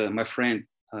was my friend,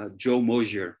 Joe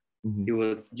Mosier. He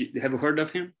was. Have you heard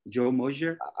of him, Joe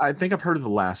Mosier? I think I've heard of the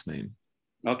last name.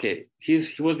 Okay, he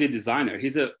was the designer.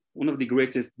 He's one of the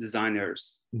greatest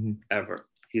designers ever.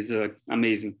 He's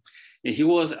amazing, and he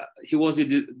was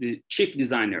the chief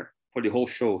designer for the whole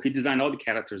show. He designed all the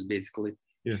characters basically.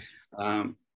 Yeah.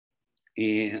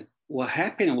 And what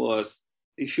happened was,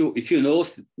 if you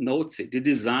notice it, the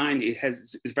design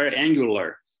is very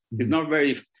angular. It's not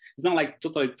like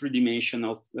totally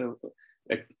three-dimensional,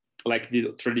 like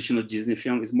the traditional Disney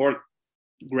film. It's more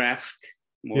graphic,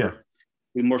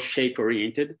 more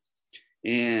shape-oriented,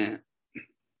 and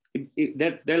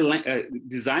that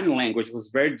design language was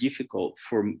very difficult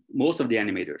for most of the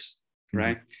animators,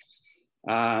 right?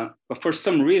 But for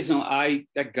some reason, I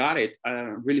got it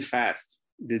really fast.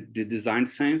 The design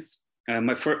sense. One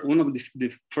of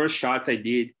the first shots I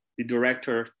did, the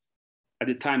director at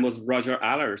the time was Roger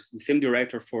Allers, the same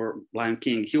director for Lion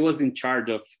King. He was in charge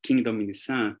of Kingdom in the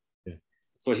Sun.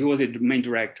 So he was the main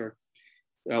director.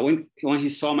 When he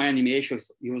saw my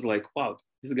animations, he was like, wow,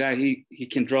 this guy, he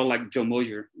can draw like Joe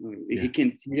Mosier.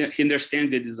 He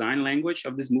understands the design language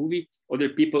of this movie. Other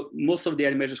people, most of the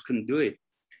animators couldn't do it.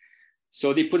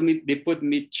 So they put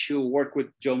me to work with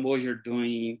Joe Mosier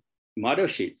doing model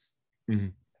sheets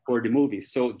for the movie.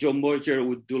 So Joe Mosier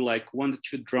would do like 1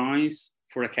 to 2 drawings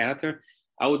for a character.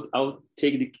 I would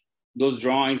take those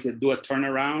drawings and do a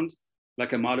turnaround,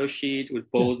 like a model sheet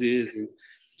with poses,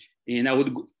 and I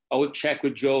would check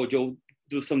with Joe. Joe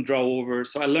do some draw over.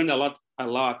 So I learned a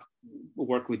lot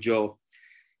work with Joe,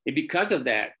 and because of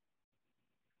that,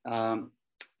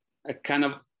 I kind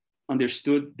of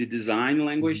understood the design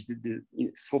language.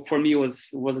 So for me, it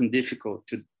wasn't difficult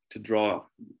to draw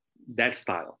that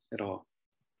style at all,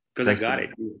 because I got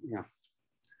it.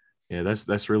 Yeah,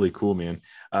 that's really cool, man.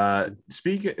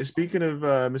 Speaking of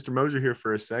Mr. Mosier here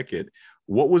for a second,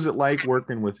 what was it like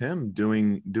working with him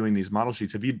doing these model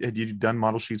sheets? Had you done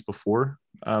model sheets before?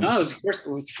 No, it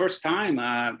was first time.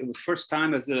 It was first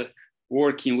time as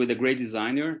working with a great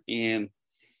designer and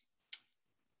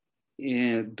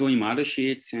doing model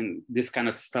sheets and this kind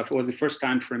of stuff. It was the first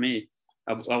time for me.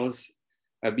 I've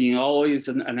been always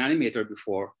an animator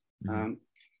before,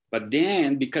 but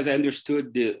then because I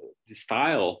understood the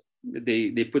style,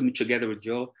 they put me together with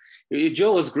Joe.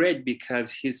 Joe was great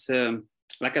because he's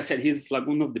like I said, he's like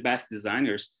one of the best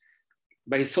designers,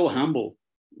 but he's so humble,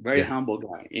 very humble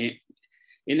guy.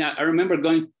 And I remember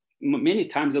going many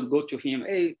times. I'd go to him,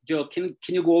 hey Joe, can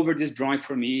you go over this drawing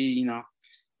for me,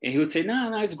 and he would say,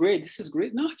 no, it's great, this is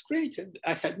great, no, it's great. And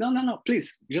I said, no,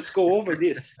 please just go over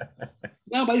this.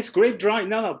 No, but it's great drawing,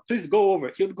 no, please go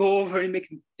over. He would go over and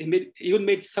he would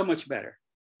make it so much better.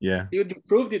 Yeah, he would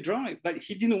improve the drawing, but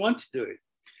he didn't want to do it.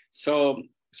 So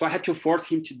I had to force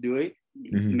him to do it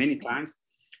many times,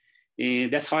 and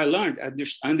that's how I learned. I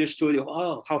understood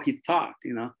how he thought.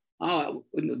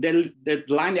 That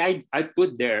line I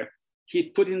put there, he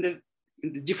put in the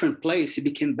different place. It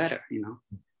became better.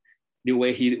 The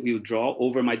way he would draw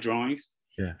over my drawings.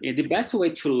 Yeah. And the best way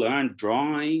to learn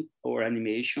drawing or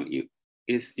animation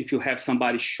is if you have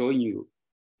somebody showing you,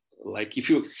 like if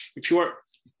you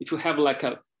have like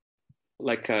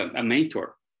a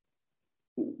mentor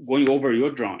going over your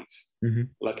drawings,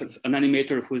 like an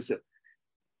animator who's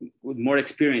with more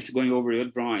experience going over your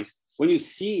drawings. When you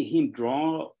see him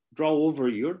draw over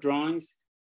your drawings,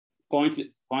 pointing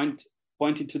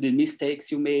to the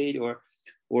mistakes you made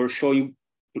or show you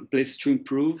places to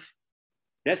improve,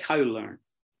 That's how you learn.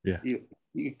 Yeah.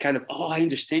 You kind of, oh, I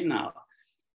understand now.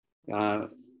 I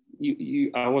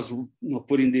was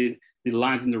putting the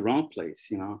lines in the wrong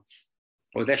place,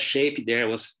 or that shape there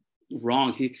was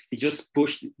wrong. He just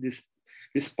pushed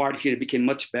this part here, it became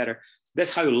much better.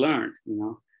 That's how you learn,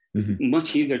 It's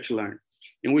much easier to learn.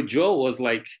 And with Joe was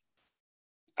like,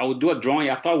 I would do a drawing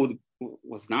I thought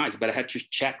was nice, but I had to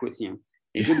check with him.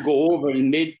 And he would go over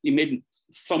and it made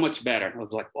so much better. I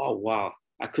was like, oh wow,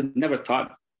 I could never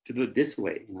thought to do it this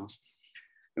way,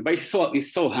 But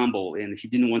he's so humble and he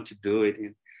didn't want to do it.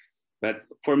 But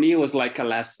for me, it was like a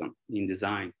lesson in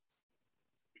design.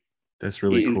 That's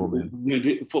really cool, man.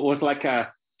 It was like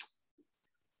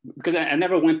because I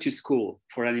never went to school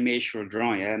for animation or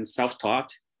drawing. I'm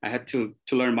self-taught. I had to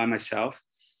learn by myself.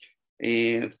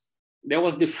 And that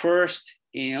was the first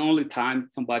and only time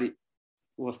somebody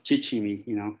was teaching me,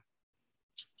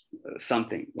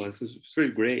 something. It was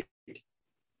really great.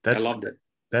 I loved it.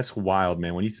 That's wild,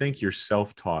 man. When you think you're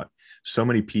self-taught, so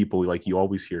many people, like you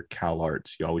always hear Cal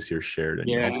Arts, you always hear Sheridan,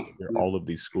 you always hear all of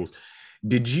these schools.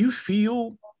 Did you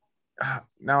feel,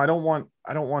 now I don't want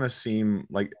to seem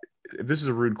like, if this is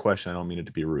a rude question, I don't mean it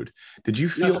to be rude. Did you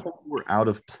feel you were out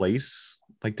of place?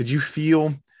 Like, did it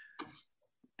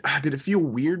feel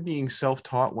weird being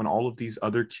self-taught when all of these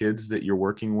other kids that you're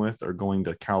working with are going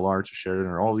to Cal Arts or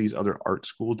Sheridan or all these other art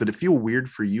schools? Did it feel weird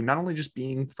for you, not only just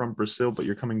being from Brazil, but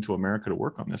you're coming to America to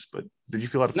work on this, but did you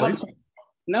feel out of place?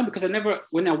 No, because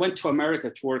when I went to America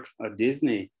to work at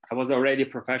Disney, I was already a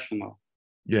professional.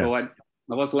 Yeah. So I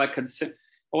was like, I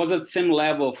was at the same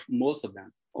level of most of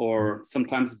them, or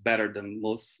sometimes better than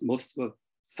most of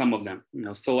some of them,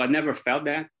 so I never felt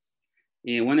that.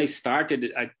 And when I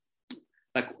started,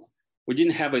 we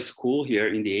didn't have a school here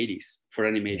in the 80s for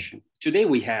animation. Today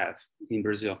we have in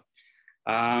Brazil.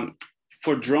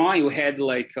 For drawing, we had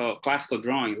like classical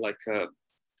drawing, like the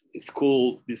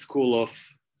school of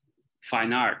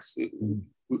fine arts.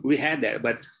 We had that,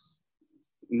 but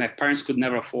my parents could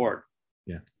never afford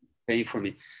paying for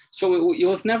me. So it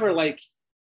was never like,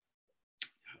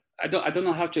 I don't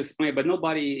know how to explain it, but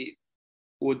nobody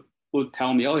would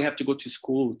tell me, oh, you have to go to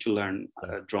school to learn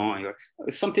drawing, or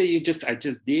something I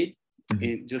just did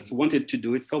and just wanted to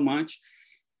do it so much.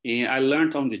 And I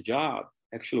learned on the job,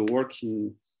 actually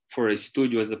working for a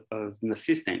studio as an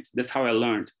assistant. That's how I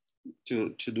learned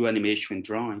to do animation and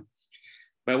drawing.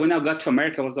 But when I got to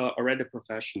America, I was already a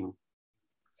professional.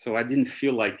 So I didn't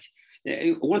feel like,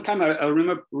 one time I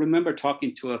remember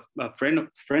talking to a friend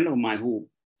of mine who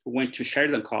went to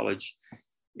Sheridan College.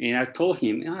 And I told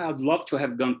him, I'd love to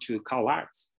have gone to Cal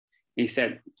Arts. And he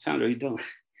said, Sandro, you don't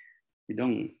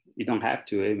have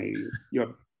to. I mean,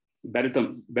 you're better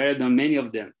than many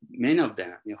of them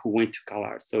who went to Cal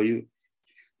Arts. So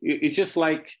it's just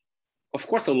like, of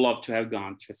course, I'd love to have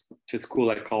gone to school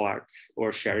like Cal Arts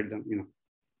or Sheridan,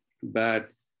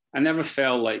 but I never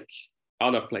felt like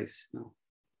out of place. No.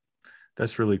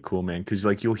 That's really cool, man. Because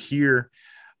like you'll hear,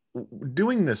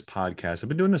 doing this podcast, I've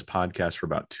been doing this podcast for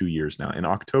about 2 years now. In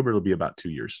October, it'll be about 2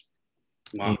 years.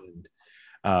 Wow.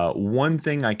 And one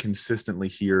thing I consistently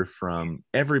hear from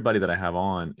everybody that I have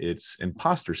on, it's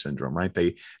imposter syndrome, right?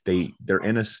 They're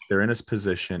in this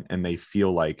position and they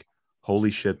feel like,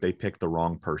 holy shit, they picked the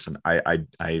wrong person.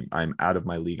 I'm out of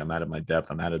my league. I'm out of my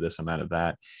depth. I'm out of this. I'm out of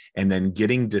that. And then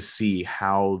getting to see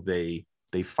how they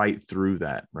fight through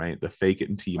that, right? The fake it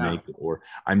until you make it, or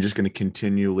I'm just going to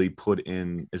continually put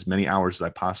in as many hours as I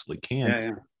possibly can.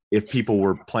 Yeah. If people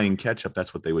were playing catch up,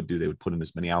 that's what they would do. They would put in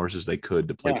as many hours as they could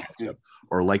to play catch up.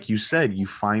 Or like you said, you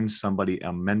find somebody,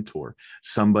 a mentor,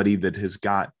 somebody that has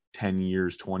got 10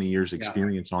 years, 20 years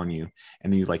experience on you.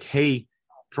 And then you're like, hey,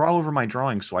 draw over my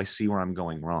drawing so I see where I'm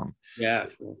going wrong.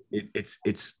 Yes.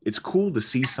 It's cool to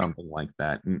see something like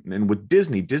that. And with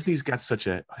Disney's got such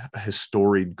a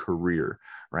historic career,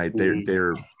 right?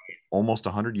 They're almost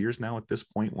 100 years now at this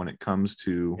point when it comes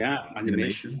to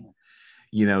animation.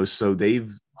 So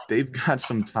they've got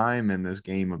some time in this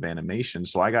game of animation.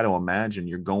 So I got to imagine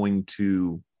you're going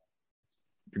to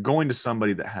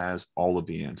somebody that has all of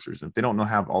the answers. And if they don't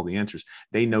have all the answers,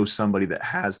 they know somebody that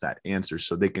has that answer,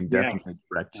 so they can definitely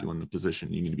direct you in the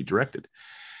position you need to be directed.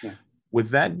 Yeah. With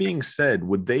that being said,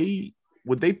 would they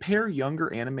pair younger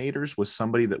animators with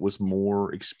somebody that was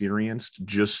more experienced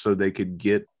just so they could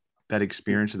get that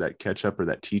experience or that catch up or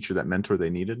that teacher, that mentor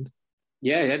they needed?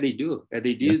 Yeah, they do.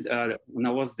 They did. When I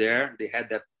was there, they had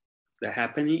that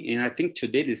happening. And I think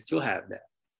today they still have that.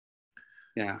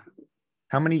 Yeah.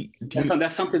 How many?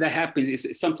 That's something that happens.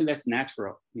 It's something that's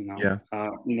natural, Yeah.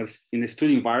 In a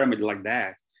studio environment like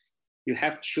that, you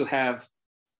have to have.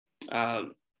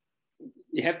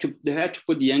 They have to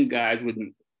put the young guys with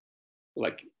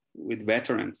like with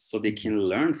veterans so they can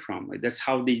learn from it. That's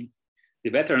how the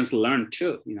veterans learn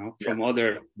too, you know, from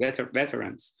other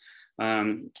veterans.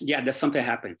 That's something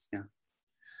happens. Yeah.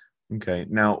 Okay.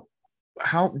 Now,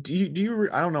 how do you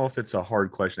I don't know if it's a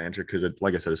hard question to answer because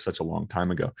like I said, it's such a long time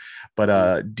ago,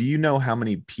 but do you know how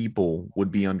many people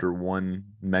would be under one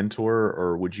mentor,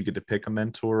 or would you get to pick a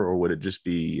mentor, or would it just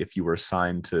be if you were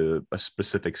assigned to a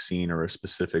specific scene or a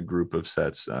specific group of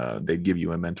sets, they'd give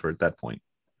you a mentor at that point?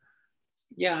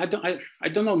 Yeah, I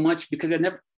don't know much because I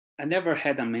never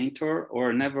had a mentor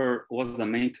or never was a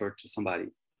mentor to somebody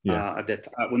when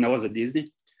I was at Disney,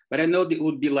 but I know it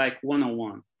would be like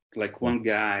one-on-one, like one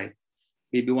guy.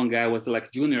 Maybe one guy was like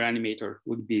junior animator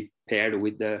would be paired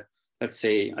with the, let's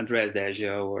say, Andres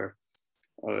Deja or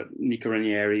Nick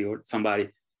Ranieri or somebody.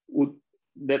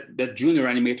 That junior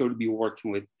animator would be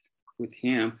working with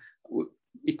him.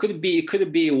 It could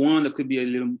be one, it could be a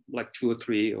little like two or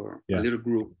three or a little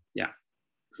group. Yeah.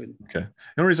 Okay.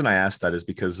 The only reason I asked that is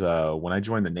because when I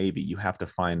joined the Navy, you have to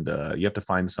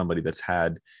find somebody that's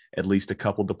had at least a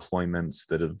couple deployments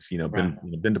that have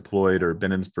been deployed or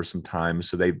been in for some time,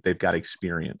 so they've got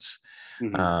experience.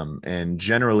 And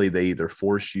generally they either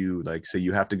force you, like say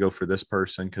you have to go for this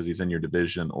person because he's in your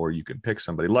division, or you can pick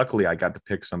somebody. Luckily, I got to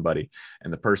pick somebody,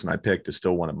 and the person I picked is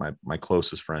still one of my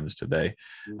closest friends today.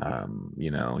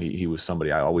 He was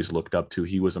somebody I always looked up to.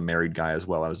 He was a married guy as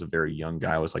well. I was a very young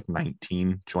guy. I was like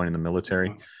 19 joining the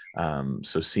military.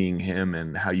 So seeing him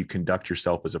and how you conduct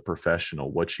yourself as a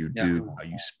professional, what you do, how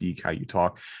you speak, how you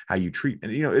talk, how you treat,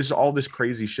 and it's all this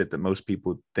crazy shit that most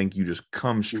people think you just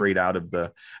come straight out of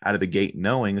the gate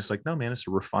knowing. It's like, no, man, it's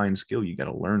a refined skill. You got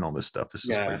to learn all this stuff. This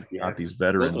is why you got these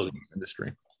veterans in this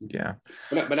industry. Yeah.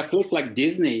 But a place like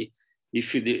Disney,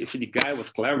 if the guy was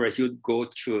clever, he would go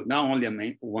to not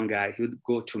only one guy, he would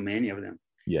go to many of them.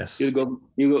 Yes. You go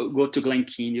to Glen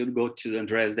Keane, you'd go to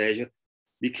Andres Deja,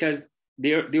 because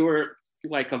they were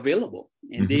like available,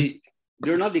 and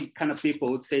they're not the kind of people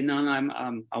who would say no,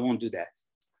 I won't do that.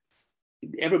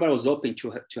 Everybody was open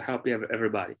to help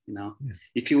everybody.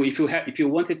 If you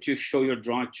wanted to show your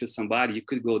drawing to somebody, you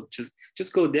could go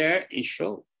just go there and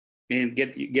show and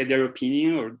get their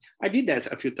opinion. Or I did that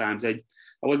a few times. I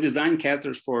was designing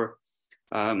characters for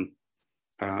the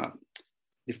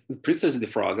Princess of the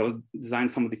Frog. I was designing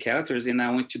some of the characters, and I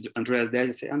went to Andres there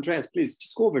and said, Andres, please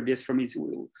just go over this for me.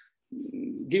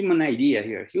 Give him an idea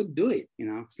here. He'll do it.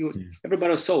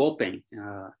 Everybody was so open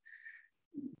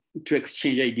to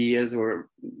exchange ideas or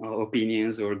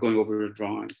opinions or going over the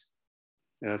drawings.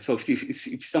 So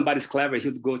if somebody's clever,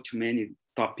 he'd go to many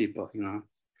top people,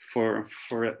 for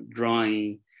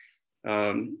drawing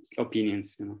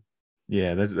opinions.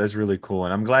 Yeah, that's really cool.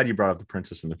 And I'm glad you brought up The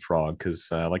Princess and the Frog, because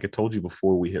like I told you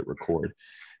before we hit record,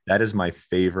 that is my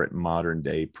favorite modern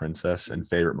day princess and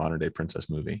favorite modern day princess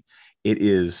movie. It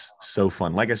is so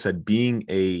fun. Like I said, being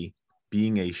a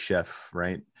chef,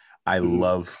 right? I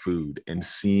love food, and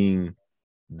seeing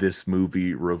this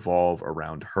movie revolve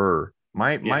around her.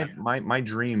 My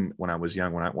dream when I was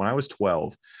young, when I was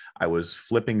 12, I was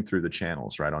flipping through the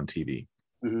channels right on TV.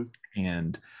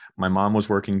 And my mom was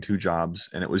working two jobs,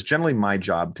 and it was generally my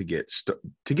job to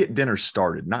get dinner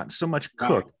started, not so much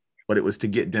cook, but it was to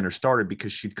get dinner started,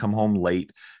 because she'd come home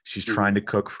late. She's trying to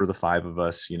cook for the five of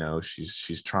us.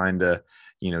 She's trying to,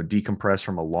 decompress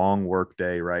from a long work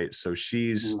day. Right. So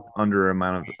she's under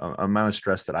amount of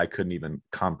stress that I couldn't even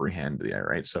comprehend there.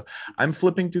 Right. So I'm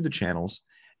flipping through the channels,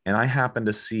 and I happen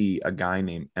to see a guy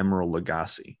named Emeril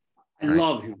Lagasse. I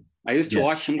love him. I used to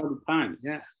watch him all the time.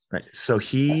 Yeah. Right. So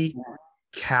he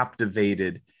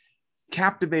captivated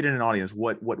an audience.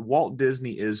 What Walt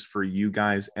Disney is for you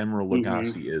guys, Emeril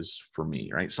Lagasse is for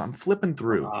me. Right. So I'm flipping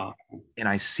through and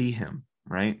I see him.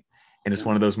 Right. And it's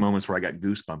one of those moments where I got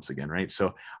goosebumps again. Right.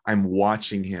 So I'm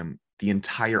watching him. The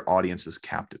entire audience is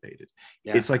captivated.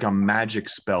 Yeah. It's like a magic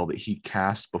spell that he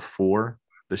cast before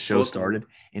the show started,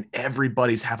 and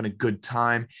everybody's having a good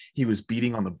time. He was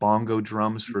beating on the bongo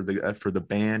drums for the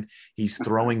band. He's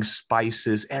throwing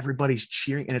spices. Everybody's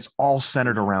cheering, and it's all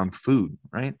centered around food,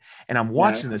 right? And I'm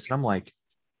watching this, and I'm like,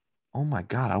 oh my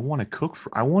God, I want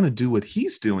to do what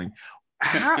he's doing.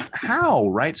 How,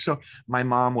 right? So my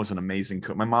mom was an amazing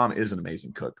cook. My mom is an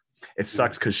amazing cook. It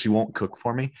sucks because she won't cook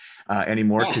for me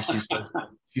anymore, because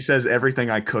she says everything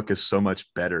I cook is so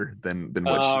much better than what she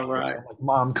cooks. I'm like,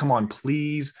 Mom, come on,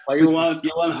 please. Well, you want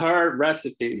her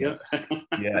recipe.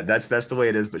 Yeah, that's the way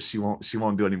it is, but she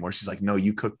won't do it anymore. She's like, no,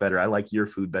 you cook better. I like your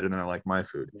food better than I like my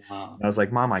food. Wow. I was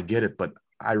like, Mom, I get it, but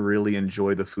I really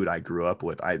enjoy the food I grew up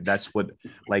with. That's what,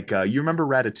 like, you remember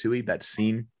Ratatouille, that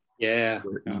scene? Yeah.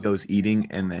 Where he goes eating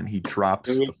and then he drops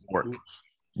the fork.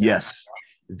 Yes.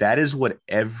 that is what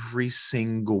every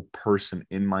single person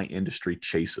in my industry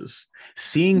chases.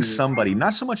 Seeing somebody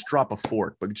not so much drop a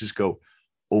fork, but just go,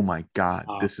 oh my God,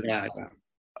 this is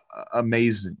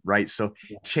amazing, right? So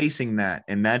chasing that,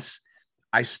 and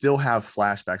I still have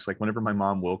flashbacks. Like whenever my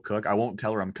mom will cook, I won't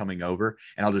tell her I'm coming over,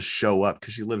 and I'll just show up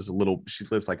because she lives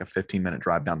like a 15-minute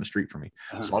drive down the street from me.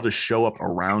 So I'll just show up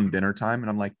around dinner time, and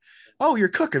I'm like, oh, you're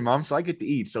cooking, Mom, so I get to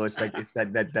eat. So it's like it's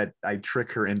that I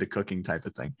trick her into cooking type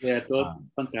of thing. Yeah,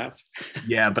 fantastic.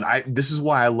 Yeah, but this is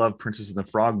why I love Princess and the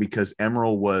Frog, because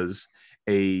Emerald was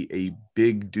a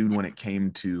big dude when it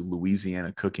came to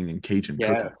Louisiana cooking and Cajun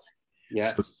cooking.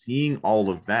 Yes. So seeing all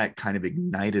of that kind of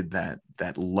ignited that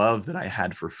love that I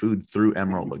had for food through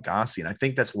Emerald Lagasse. And I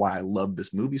think that's why I love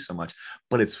this movie so much,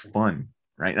 but it's fun,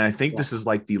 right? And I think this is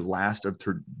like the last of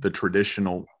the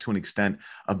traditional, to an extent,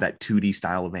 of that 2D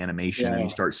style of animation. And you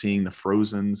start seeing the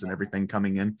Frozens and everything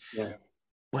coming in. Yes.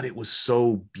 But it was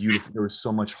so beautiful. There was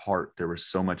so much heart. There was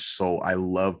so much soul. I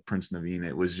love Prince Naveen.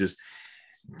 It was just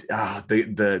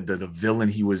the villain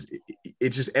he was. It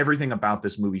just, everything about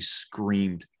this movie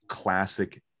screamed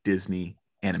classic Disney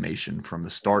animation from the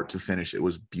start to finish. It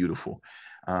was beautiful.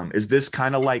 Is this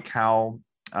kind of like how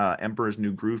Emperor's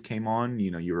New Groove came on?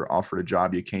 You know, you were offered a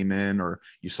job, you came in, or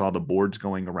you saw the boards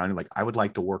going around, and like, I would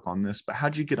like to work on this. But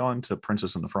how'd you get on to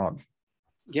Princess and the Frog?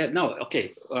 Yeah, no,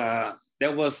 okay. That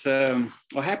was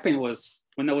what happened was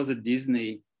when I was at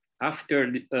Disney,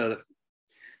 after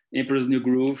Emperor's New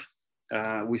Groove,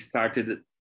 we started,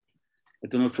 I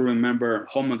don't know if you remember,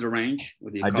 Home on the Range.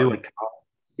 I do.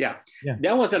 Yeah,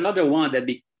 that was another one that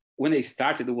when they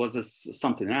started, it was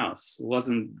something else. It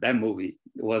wasn't that movie.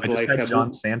 It was like had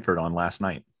John Sanford on last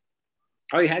night.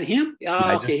 Oh, you had him?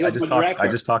 Oh, okay. He was my director. I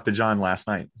just talked to John last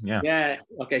night. Yeah. Yeah.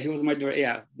 Okay. He was my director.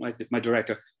 Yeah, my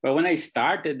director. But when I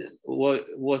started,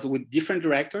 was with different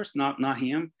directors, not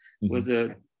him. Mm-hmm. Was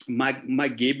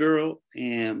Mike Gabriel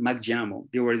and Mike Jamo.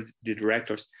 They were the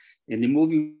directors, and the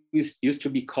movie used to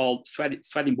be called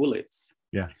Sweating Bullets.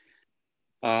 Yeah.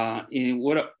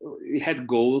 It had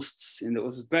ghosts, and it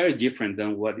was very different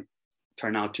than what it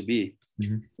turned out to be.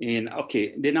 Mm-hmm. And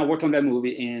okay, then I worked on that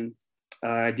movie, and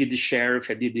I did the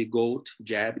sheriff, I did the goat,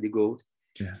 Jab, the goat.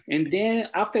 Yeah. And then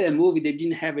after that movie, they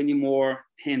didn't have any more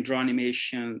hand-drawn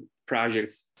animation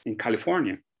projects in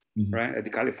California, mm-hmm. right, at the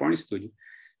California studio.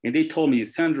 And they told me,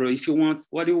 Sandro,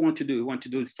 what do you want to do? You want to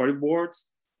do storyboards?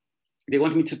 They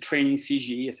want me to train in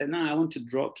CG. I said, no, I want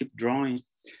to keep drawing.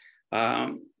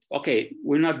 Okay,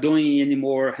 we're not doing any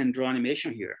more hand-drawn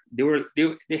animation here.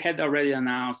 They had already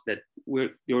announced that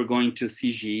they were going to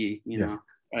CG, you know,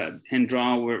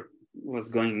 hand-drawn was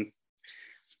going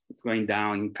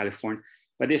down in California.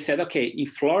 But they said, okay, in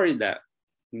Florida,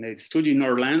 in the studio in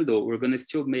Orlando, we're going to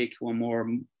still make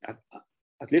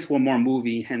at least one more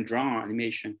movie in hand-drawn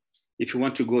animation. If you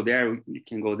want to go there, you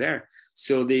can go there.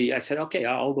 So I said, okay,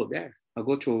 I'll go there. I'll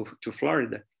go to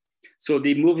Florida. So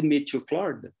they moved me to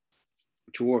Florida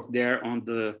to work there on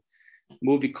the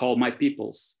movie called My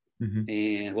Peoples. Mm-hmm.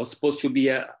 And it was supposed to be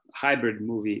a hybrid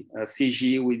movie, a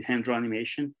CG with hand-drawn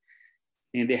animation.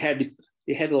 And they had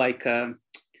like, in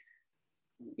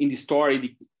the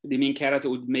story, the main character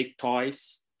would make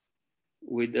toys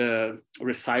with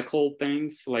recycle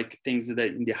things, like things that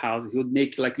in the house. He would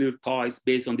make like little toys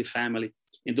based on the family.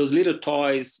 And those little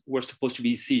toys were supposed to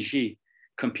be CG,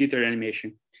 computer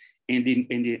animation. And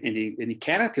the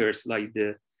characters, like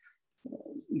the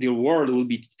world would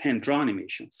be hand-drawn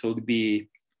animation. So it would be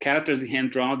characters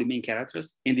hand-drawn, the main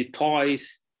characters, and the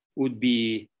toys would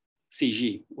be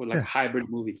CG, or like a hybrid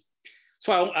movie.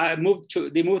 So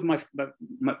they moved my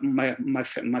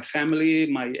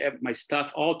family, my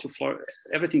stuff, all to Florida,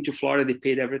 everything to Florida. They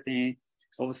paid everything.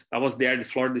 So I was there in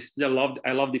Florida.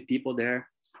 I loved the people there.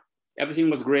 Everything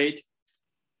was great.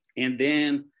 And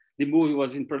then the movie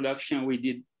was in production.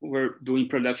 We're doing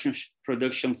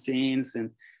production scenes,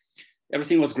 and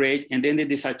everything was great. And then they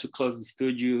decided to close the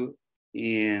studio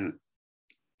and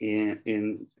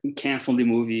cancel the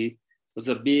movie. It was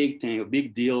a big thing, a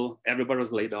big deal. Everybody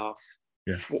was laid off.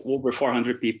 Yeah. Over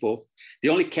 400 people. They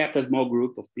only kept a small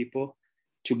group of people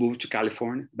to move to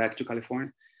California, back to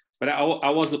California. But I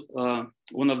was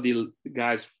one of the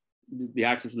guys, the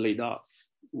artists laid off,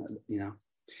 you know.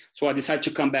 So I decided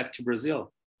to come back to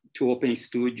Brazil to open a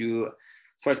studio.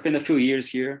 So I spent a few years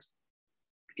here.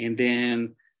 And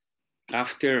then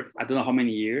after, I don't know how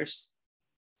many years,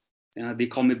 they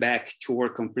called me back to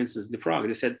work on Princess the Frog.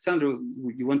 They said, Sandro,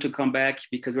 you want to come back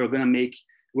because we're going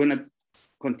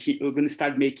to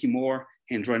start making more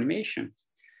hand-drawn animation.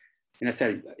 And I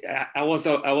said, I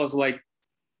was like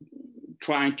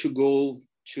trying to go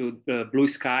to Blue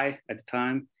Sky at the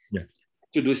time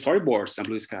to do storyboards on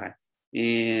Blue Sky.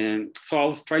 And so I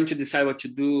was trying to decide what to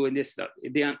do, and then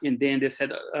they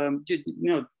said,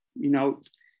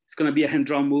 it's going to be a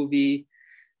hand-drawn movie,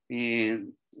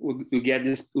 and we'll get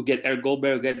Eric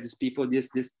Goldberg, we'll get these people, this.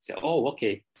 Say, oh,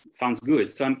 okay, sounds good.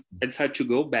 So I decided to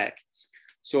go back.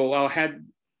 So I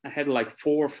had like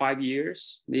 4 or 5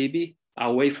 years maybe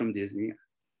away from Disney,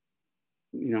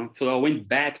 So I went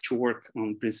back to work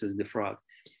on Princess the Frog,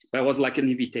 but it was like an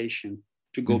invitation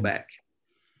to go back.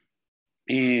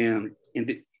 And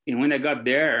when I got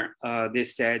there, they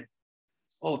said,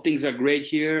 "Oh, things are great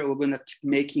here. We're gonna keep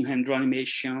making hand-drawn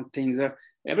animation.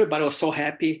 Everybody was so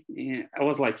happy." And I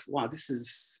was like, "Wow, this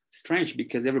is strange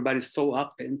because everybody's so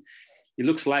up, and it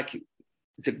looks like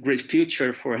it's a great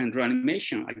future for hand-drawn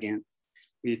animation again."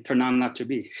 It turned out not to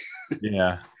be.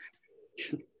 Yeah.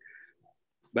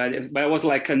 But it was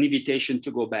like an invitation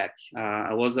to go back.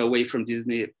 I was away from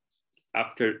Disney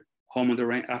after Home on the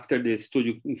Range, after the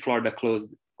studio in Florida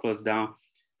closed down.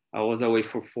 I was away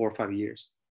for 4 or 5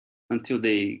 years until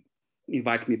they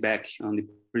invite me back on the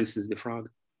Princess the Frog.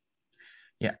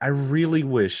 Yeah, I really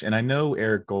wish, and I know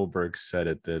Eric Goldberg said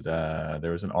it, that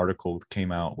there was an article that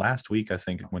came out last week, I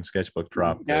think, when Sketchbook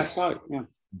dropped. Yeah, I saw it. Yeah.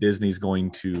 Disney's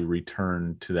going to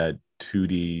return to that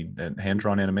 2D, that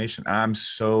hand-drawn animation.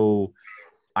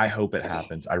 I hope it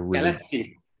happens. I really. Yeah, let's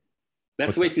see.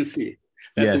 Let's wait and see.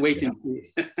 Wait and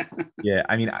see. Yeah,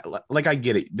 I mean, I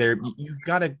get it. You've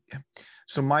got to.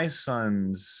 So my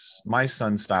son's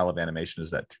style of animation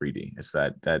is that 3D. It's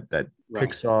that right.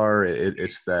 Pixar.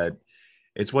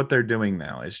 It's what they're doing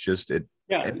now. It's just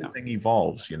everything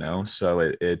evolves,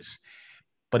 So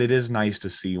but it is nice to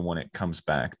see when it comes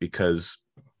back, because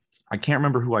I can't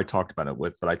remember who I talked about it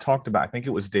with, but I think it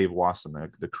was Dave Wasson,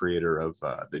 the creator of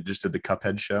that just did the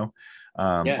Cuphead show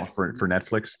for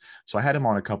Netflix. So I had him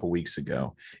on a couple weeks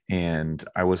ago, and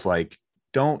I was like,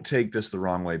 don't take this the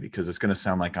wrong way, because it's going to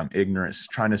sound like I'm ignorant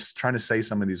trying to say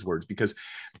some of these words, because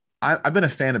I've been a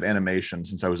fan of animation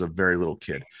since I was a very little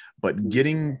kid, but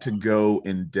getting to go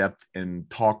in depth and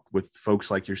talk with folks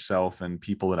like yourself and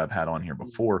people that I've had on here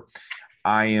before,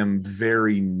 I am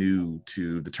very new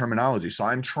to the terminology. So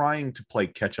I'm trying to play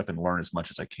catch up and learn as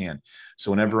much as I can. So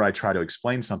whenever I try to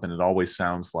explain something, it always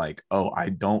sounds like, oh, I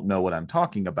don't know what I'm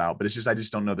talking about, but I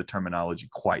just don't know the terminology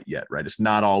quite yet, right? It's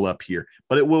not all up here,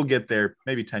 but it will get there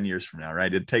maybe 10 years from now,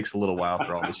 right? It takes a little while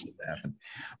for all this shit to happen.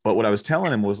 But what I was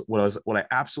telling him was what I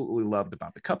absolutely loved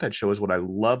about the Cuphead show is what I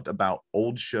loved about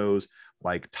old shows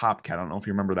like Top Cat. I don't know if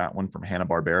you remember that one from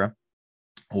Hanna-Barbera,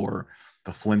 or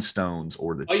the Flintstones,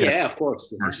 or the of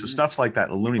course. Or so stuff like that,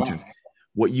 the Looney Tunes.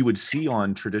 What you would see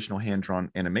on traditional hand-drawn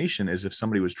animation is if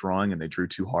somebody was drawing and they drew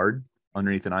too hard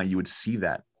underneath an eye, you would see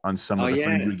that on some of the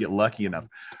frames. You would get lucky enough.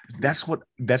 That's what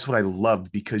I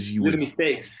loved, because you would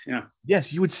mistakes. Yeah.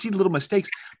 Yes, you would see little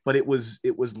mistakes, but it was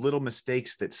little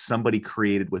mistakes that somebody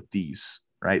created with these.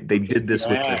 Right? They did this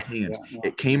with their hands.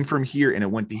 It came from here and it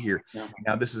went to here. Yeah.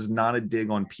 Now, this is not a dig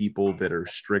on people that are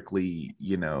strictly,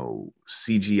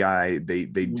 CGI.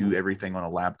 They do everything on a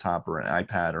laptop or an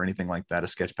iPad or anything like that, a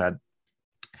sketchpad.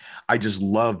 I just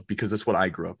love, because that's what I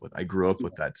grew up with. I grew up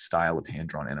with that style of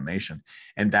hand-drawn animation.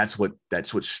 And that's what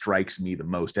strikes me the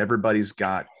most. Everybody's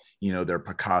got, their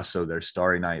Picasso, their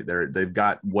Starry Night, they've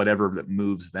got whatever that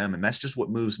moves them. And that's just what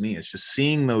moves me. It's just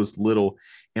seeing those little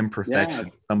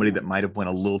imperfections, somebody that might have went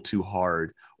a little too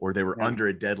hard, or they were under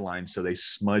a deadline, so they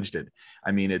smudged it.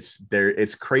 I mean,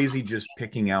 it's crazy just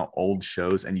picking out old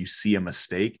shows and you see a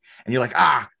mistake and you're like,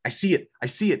 I see it.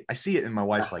 And my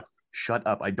wife's like, shut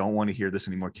up. I don't want to hear this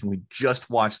anymore. Can we just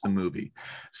watch the movie?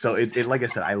 So it like I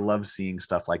said, I love seeing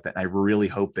stuff like that. And I really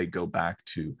hope they go back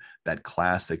to that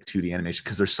classic 2D animation,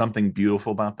 because there's something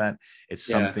beautiful about that. It's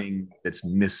something that's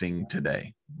missing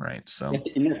today. Right. So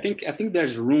and I think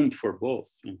there's room for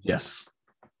both. Yes,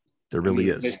 there really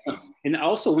is. And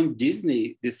also when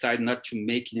Disney decided not to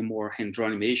make any more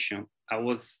hand-drawn animation, I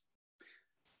was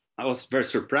very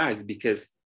surprised,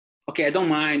 because okay, I don't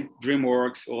mind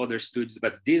DreamWorks or other studios,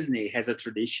 but Disney has a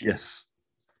tradition. Yes.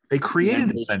 They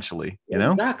created essentially,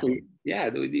 Exactly.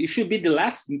 Yeah. It should be the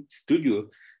last studio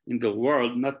in the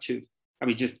world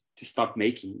just to stop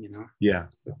making, Yeah.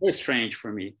 It's very strange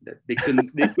for me that they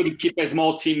couldn't keep a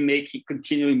small team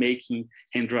continually making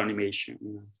hand-drawn animation.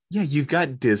 Yeah, you've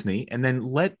got Disney, and then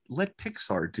let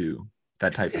Pixar do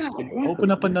that type of stuff. Exactly.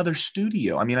 Open up another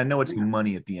studio. I mean, I know it's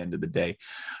money at the end of the day,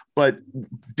 but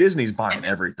Disney's buying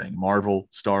everything. Marvel,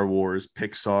 Star Wars,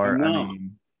 Pixar. I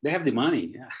mean, they have the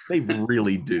money. Yeah. They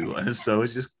really do. So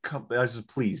it's just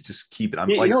please just keep it.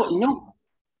 You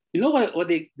know what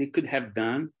they could have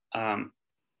done?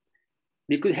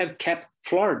 They could have kept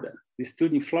Florida, the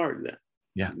studio in Florida,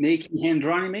 making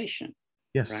hand-drawn animation.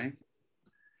 Yes. Right.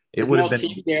 It a would have small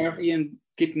been team there and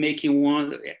keep making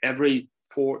one every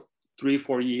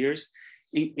 3-4 years.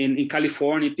 In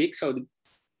California, Pixel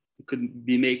could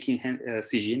be making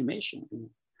CG animation.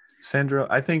 Sandro,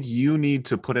 I think you need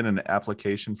to put in an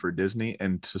application for Disney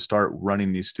and to start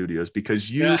running these studios, because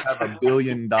you have $1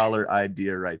 billion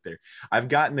idea right there. I've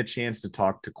gotten a chance to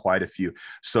talk to quite a few.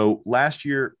 So last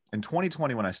year in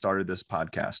 2020, when I started this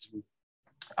podcast,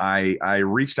 I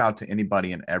reached out to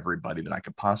anybody and everybody that I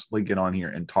could possibly get on here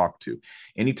and talk to.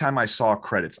 Anytime I saw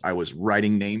credits, I was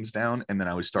writing names down, and then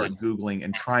I would start Googling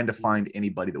and trying to find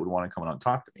anybody that would want to come on and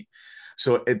talk to me.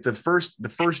 So at the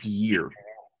first year,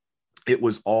 it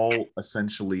was all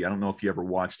essentially, I don't know if you ever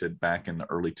watched it back in the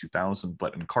early 2000s,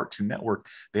 but in Cartoon Network,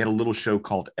 they had a little show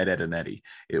called Ed, Edd and Eddy.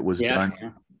 It was done,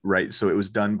 right? So it was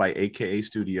done by AKA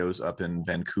Studios up in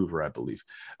Vancouver, I believe.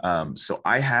 So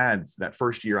I had, that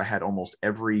first year, I had almost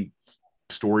every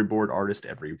storyboard artist,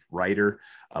 every writer,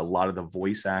 a lot of the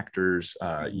voice actors,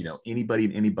 anybody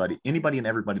and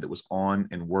everybody that was on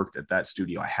and worked at that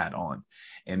studio I had on.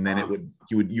 And then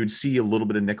you'd see a little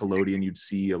bit of Nickelodeon, you'd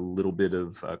see a little bit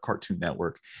of Cartoon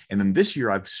Network. And then this year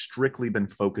I've strictly been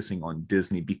focusing on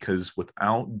Disney, because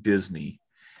without Disney,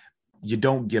 you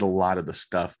don't get a lot of the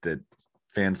stuff that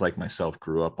fans like myself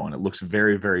grew up on. It looks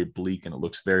very, very bleak, and it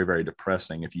looks very, very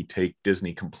depressing if you take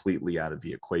Disney completely out of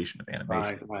the equation of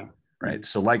animation. Right.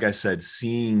 So like I said,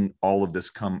 seeing all of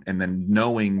this come, and then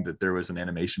knowing that there was an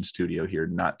animation studio here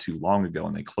not too long ago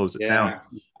and they closed it down,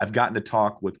 I've gotten to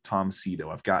talk with Tom Cito.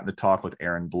 I've gotten to talk with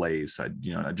Aaron Blaze. I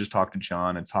just talked to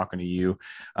John and talking to you.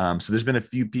 So there's been a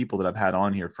few people that I've had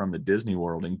on here from the Disney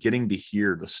world, and getting to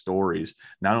hear the stories,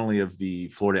 not only of the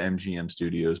Florida MGM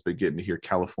studios, but getting to hear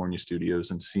California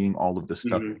studios and seeing all of the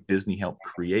stuff that Disney helped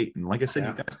create. And like I said,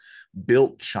 you guys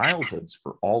built childhoods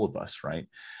for all of us, right?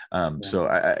 So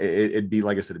it'd be,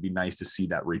 like I said, it'd be nice to see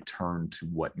that return to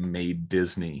what made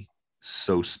Disney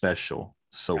so special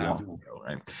so long ago,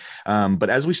 right? But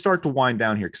as we start to wind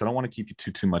down here, because I don't want to keep you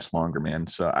too much longer, man.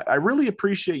 So I really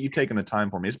appreciate you taking the time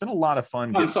for me. It's been a lot of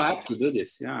fun. I'm so happy to do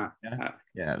this. Yeah.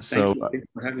 So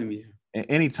thanks for having me.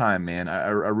 Anytime, man. I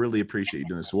really appreciate you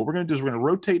doing this. So what we're going to do is we're going to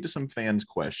rotate to some fans'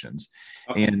 questions.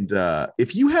 And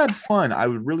if you had fun, I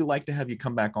would really like to have you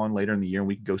come back on later in the year, and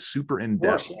we can go super in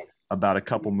depth about a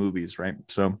couple movies, right?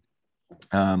 So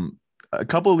a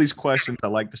couple of these questions I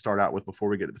like to start out with before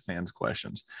we get to the fans'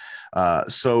 questions.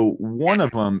 So one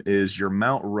of them is your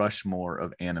Mount Rushmore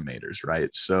of animators, right?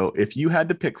 So if you had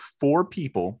to pick 4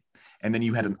 people, and then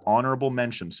you had an honorable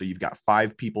mention, so you've got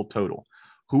 5 people total,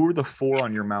 who are the 4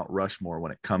 on your Mount Rushmore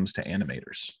when it comes to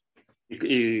animators?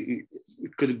 It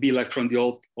could be like from the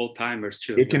old timers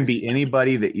too. It can be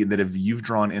anybody that you've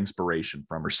drawn inspiration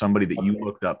from, or somebody that you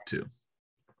looked up to.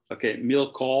 Okay,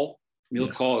 Mill Call,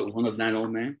 one of 9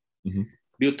 Old Men.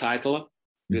 Bill Titler.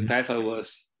 Bill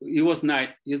Titler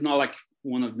he's not like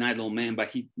one of 9 Old Men, but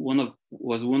he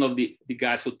was one of the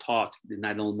guys who taught the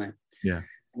 9 Old Men. It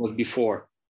was before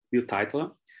Bill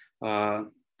Titler.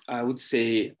 I would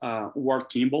say Ward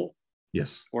Kimball.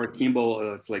 Yes. Ward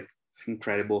Kimball, it's like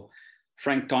incredible.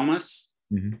 Frank Thomas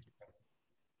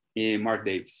and Mark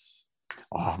Davis.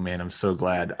 Oh man, I'm so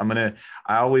glad.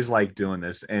 I always like doing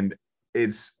this, and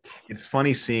it's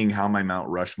funny seeing how my Mount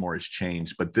Rushmore has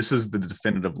changed, but this is the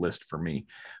definitive list for me.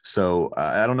 So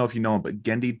I don't know if you know him, but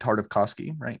Gendy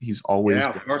Tartakovsky, right? He's always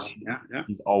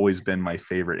he's always been my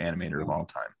favorite animator of all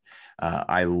time.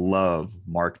 I love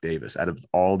Mark Davis. Out of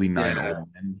all the 9 Old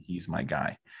Men, he's my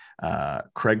guy.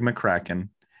 Craig McCracken,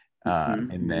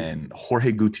 and then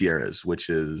Jorge Gutierrez, which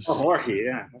is Jorge,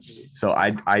 So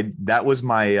I that was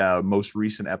my most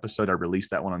recent episode. I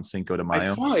released that one on Cinco de Mayo. I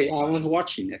saw it. I was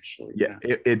watching actually.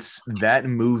 It's that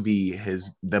movie.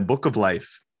 The Book of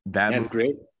Life. That's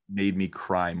great. Made me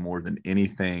cry more than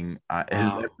anything has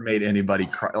ever made anybody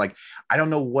cry. Like, I don't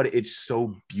know what, it's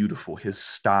so beautiful. His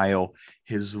style,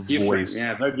 his voice.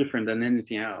 Yeah, very different than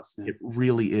anything else. It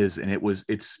really is. And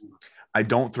I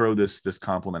don't throw this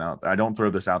compliment out. I don't throw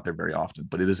this out there very often,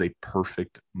 but it is a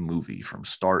perfect movie from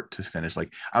start to finish.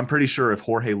 Like, I'm pretty sure if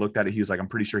Jorge looked at it, he's like, I'm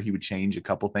pretty sure he would change a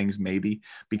couple things maybe,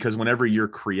 because whenever you're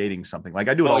creating something, like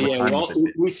I do it all the time.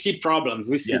 We see problems.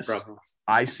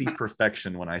 I see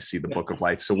perfection when I see The Book of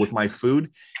Life. So with my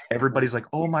food, everybody's like,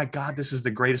 oh my God, this is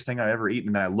the greatest thing I've ever eaten.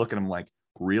 And then I look at them like,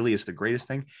 really, it's the greatest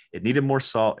thing? It needed more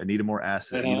salt, it needed more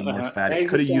acid, it needed more fat, it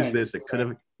could have used this, it could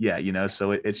have,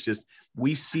 so it's just,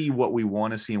 we see what we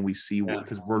want to see, and we see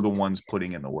because we're the ones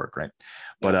putting in the work, right?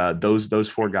 But those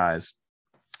 4 guys,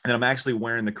 And I'm actually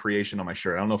wearing the creation on my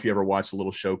shirt. I don't know if you ever watched a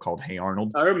little show called Hey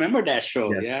Arnold. I remember that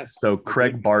show. Yes. So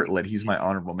Craig Bartlett, he's my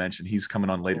honorable mention. He's coming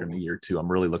on later in the year too. I'm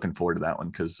really looking forward to that one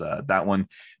because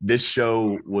this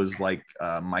show was like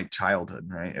my childhood,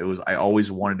 right? I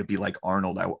always wanted to be like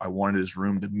Arnold. I wanted his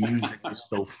room. The music was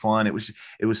so fun. It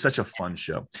was such a fun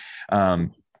show.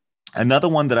 Another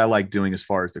one that I like doing as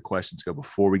far as the questions go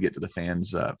before we get to the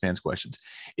fans questions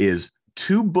is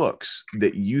 2 books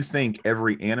that you think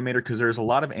every animator, because there's a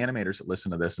lot of animators that listen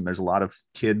to this, and there's a lot of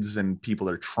kids and people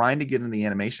that are trying to get in the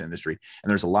animation industry, and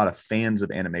there's a lot of fans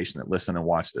of animation that listen and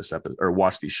watch this episode or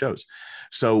watch these shows.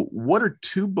 So what are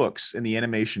 2 books in the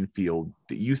animation field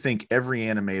that you think every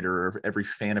animator or every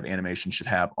fan of animation should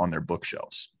have on their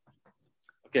bookshelves?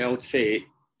 Okay, I would say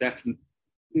definitely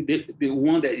the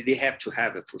one that they have to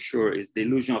have it for sure is The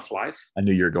Illusion of Life. I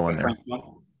knew you were going there.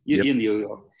 In New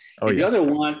York. Oh, and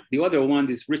the other one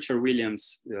is Richard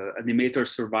Williams' Animator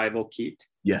Survival Kit.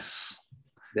 Yes.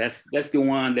 That's the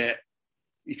one that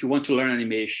if you want to learn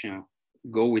animation,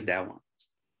 go with that one.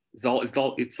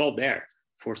 It's all there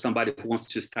for somebody who wants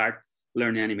to start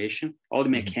learning animation. All the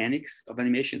mechanics of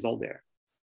animation is all there.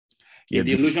 Yeah,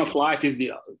 the Illusion of Life is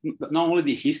not only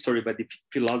the history, but the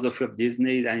philosophy of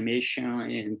Disney animation,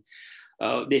 and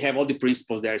they have all the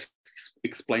principles that are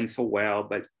explained so well,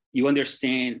 but you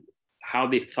understand how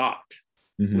they thought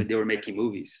when they were making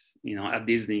movies, at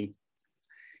Disney.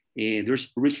 And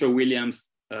there's Richard Williams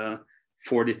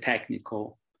for the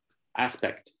technical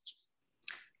aspect,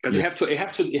 because you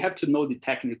have to know the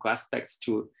technical aspects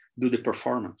to do the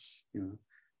performance.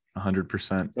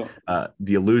 100%. So,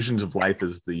 The Illusions of Life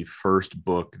is the first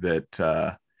book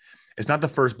that it's not the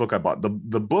first book I bought. The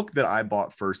book that I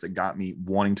bought first that got me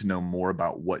wanting to know more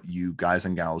about what you guys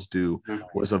and gals do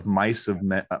was of Mice of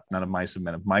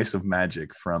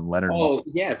Magic from Leonard. Oh,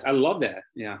 yes, I love that.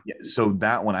 Yeah. So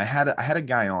that one, I had a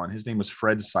guy on. His name was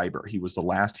Fred Cyber. He was the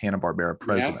last Hanna-Barbera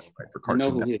president, right, for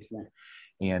Cartoon Network.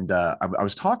 And I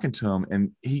was talking to him,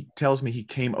 and he tells me he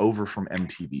came over from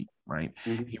MTV, right?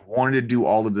 He wanted to do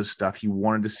all of this stuff. He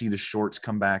wanted to see the shorts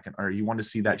come back, or he wanted to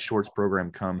see that shorts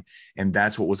program come. And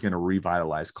that's what was going to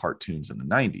revitalize cartoons in the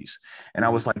 90s. And I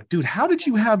was like, dude, how did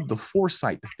you have the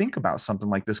foresight to think about something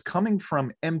like this coming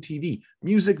from MTV,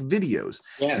 music videos?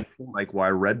 Yes. Like, well, I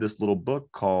read this little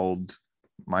book called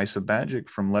Mice of Magic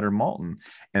from Leonard Maltin,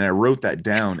 and I wrote that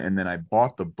down, and then I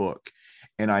bought the book.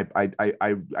 And I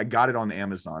got it on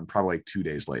Amazon probably like 2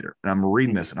 days later. And I'm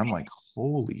reading this and I'm like,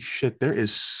 holy shit, there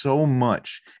is so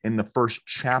much in the first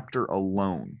chapter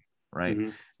alone, right?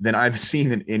 Than I've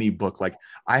seen in any book. Like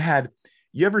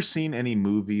you ever seen any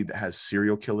movie that has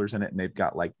serial killers in it and they've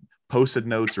got like Post-it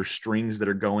notes or strings that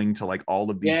are going to like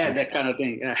all of these things. That kind of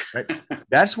thing. Yeah. Right?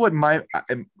 That's what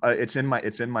it's in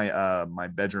my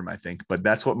bedroom, I think, but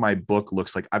that's what my book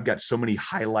looks like. I've got so many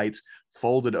highlights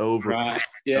folded over. Right.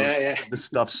 The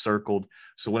stuff circled.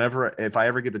 So if I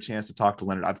ever get the chance to talk to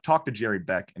Leonard, I've talked to Jerry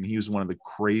Beck, and he was one of the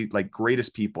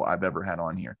greatest people I've ever had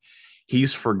on here.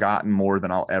 He's forgotten more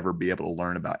than I'll ever be able to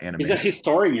learn about animation. He's a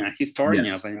historian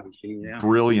yes. of animation. Yeah.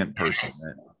 Brilliant person,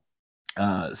 man.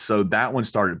 So that one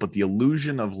started, but The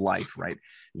Illusion of Life, right?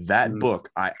 That book,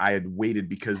 I had waited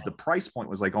because the price point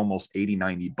was like almost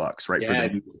 $80-$90, right?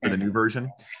 For the new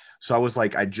version. So I was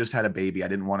like, I just had a baby. I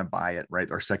didn't want to buy it, right?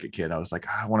 Our second kid. I was like,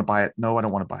 I want to buy it. No, I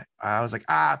don't want to buy it. I was like,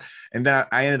 and then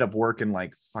I ended up working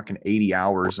like fucking 80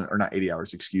 hours, or not 80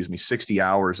 hours, excuse me, 60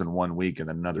 hours in 1 week, and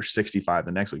then another 65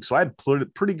 the next week. So I had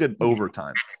pretty good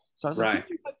overtime. So I was like,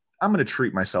 I'm going to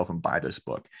treat myself and buy this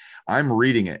book. I'm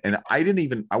reading it, and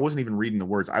I wasn't even reading the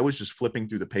words. I was just flipping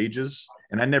through the pages,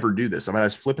 and I never do this. I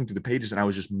was flipping through the pages, and I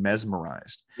was just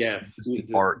mesmerized. Yes. The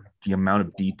art, the amount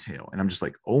of detail. And I'm just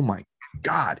like, oh my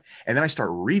God. And then I start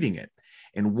reading it.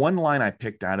 And one line I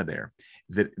picked out of there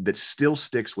that still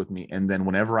sticks with me. And then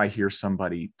whenever I hear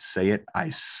somebody say it,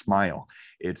 I smile.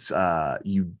 It's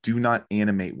you do not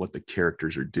animate what the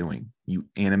characters are doing. You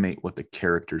animate what the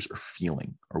characters are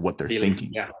feeling or what they're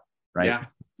thinking. Yeah. Right. Yeah.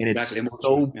 And it's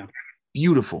so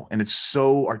beautiful, and it's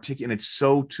so articulate, and it's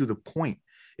so to the point.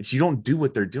 It's, you don't do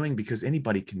what they're doing because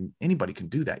anybody can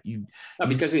do that.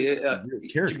 Because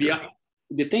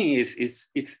the thing is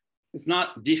it's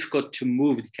not difficult to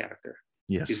move the character.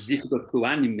 Yes. It's difficult to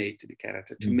animate the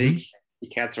character, to make the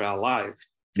character alive,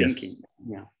 thinking.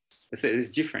 Yes. Yeah.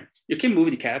 It's different. You can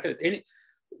move the character.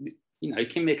 You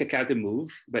can make a character move,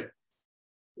 but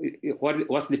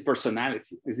what's the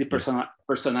personality? Is the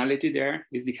personality there?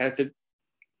 Is the character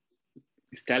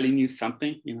is telling you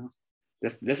something?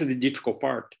 That's the difficult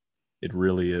part. It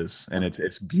really is, and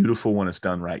it's beautiful when it's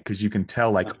done right, because you can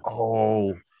tell, like,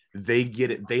 oh, they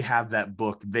get it. They have that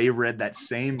book. They read that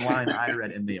same line I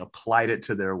read, and they applied it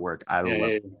to their work. I love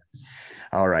it.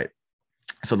 All right.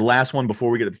 So the last one before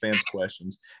we get to the fans'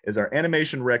 questions is our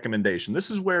animation recommendation.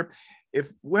 This is where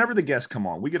whenever the guests come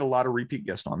on, we get a lot of repeat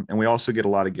guests on, and we also get a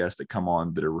lot of guests that come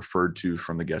on that are referred to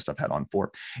from the guests I've had on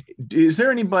for. Is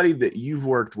there anybody that you've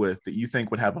worked with that you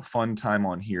think would have a fun time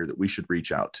on here that we should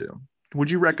reach out to? Would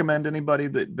you recommend anybody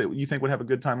that you think would have a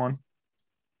good time on?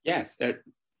 Yes.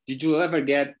 Did you ever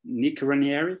get Nick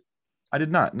Ranieri? I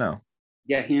did not. No.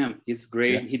 Get him. He's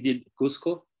great. Yeah. He did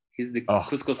Cusco. He's the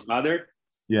Cusco's father.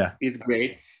 Yeah. He's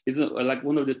great. He's like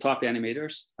one of the top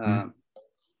animators.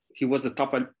 He was the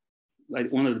top, like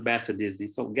one of the best at Disney.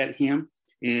 So get him.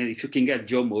 And if you can get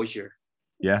Joe Mosher.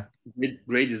 Yeah.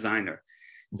 Great designer.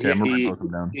 Okay, I'm gonna write both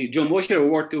of them down. Joe Mosher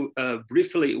worked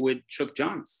briefly with Chuck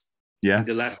Jones. Yeah.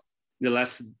 The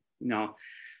last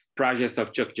projects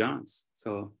of Chuck Jones.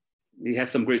 So he has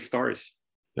some great stories.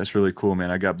 That's really cool,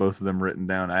 man. I got both of them written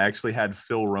down. I actually had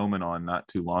Phil Roman on not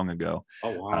too long ago.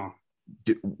 Oh, wow.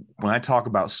 When I talk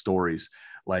about stories,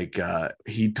 like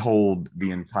he told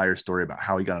the entire story about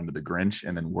how he got into the Grinch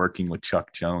and then working with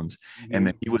Chuck Jones. And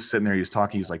then he was sitting there, he was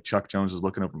talking, he's like, Chuck Jones was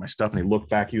looking over my stuff, and he looked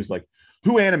back, he was like,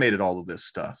 who animated all of this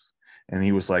stuff? And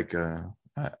he was like,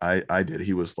 I did.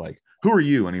 He was like, who are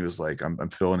you? And he was like, I'm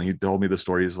Phil. And he told me the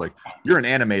story. He's like, you're an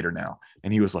animator now.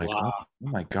 And he was like, wow. Oh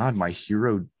my God, my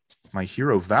hero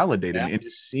validated me. And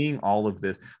just seeing all of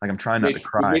this, like, I'm trying not to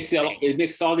cry. It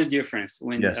makes all the difference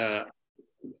when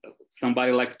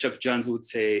somebody like Chuck Jones would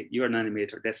say, you're an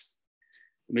animator. It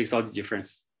makes all the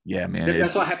difference. Yeah, man.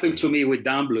 That's what happened to me with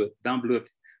Don Bluth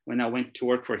when I went to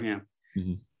work for him.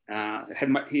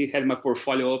 He had my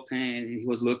portfolio open, and he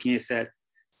was looking and said,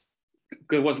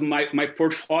 it was my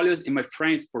portfolios and my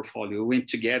friend's portfolio went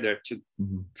together to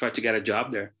try to get a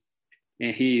job there.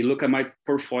 And he looked at my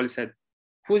portfolio and said,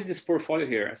 who is this portfolio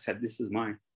here? I said, this is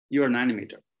mine. You're an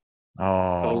animator.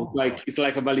 Oh, so it's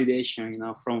like a validation,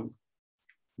 from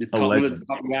the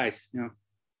top guys.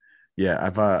 Yeah,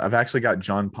 I've actually got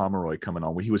John Pomeroy coming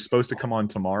on. He was supposed to come on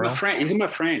tomorrow. He's my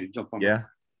friend, John Pomeroy. Yeah.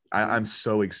 I'm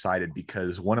so excited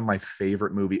because one of my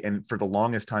favorite movie, and for the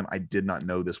longest time, I did not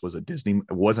know this was it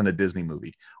wasn't a Disney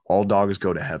movie. All Dogs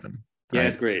Go to Heaven. Right? Yeah,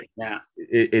 it's great. Yeah.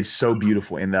 It's so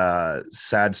beautiful. And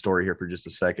sad story here for just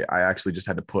a second. I actually just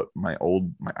had to put I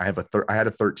had a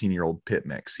 13-year-old pit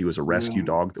mix. He was a rescue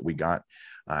dog that we got.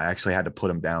 I actually had to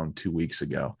put him down 2 weeks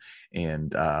ago.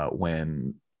 And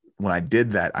when I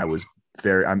did that, I was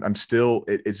it's still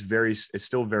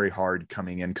very hard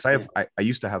coming in because I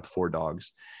used to have 4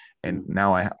 dogs. And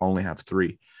now I only have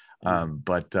 3.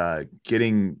 But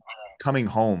coming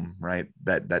home, right,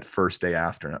 that first day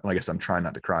after, like I guess I'm trying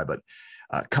not to cry, but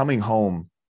coming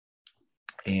home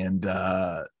and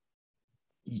I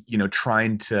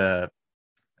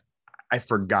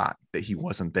forgot that he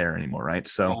wasn't there anymore, right?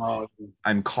 So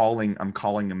I'm calling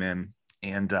him in,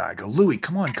 and I go, Louis,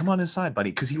 come on inside, buddy,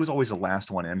 because he was always the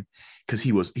last one in, because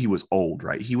he was old,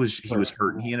 right? He was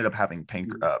hurt, and he ended up having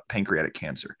pancreatic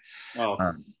cancer.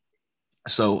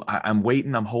 So I'm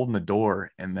waiting, I'm holding the door,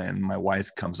 and then my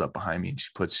wife comes up behind me, and she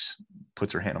puts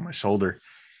her hand on my shoulder,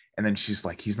 and then she's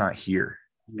like, he's not here.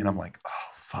 And I'm like, oh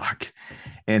fuck.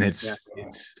 And it's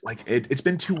like it's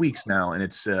been 2 weeks now, and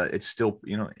it's still,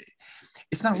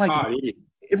 it's not like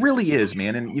it really is,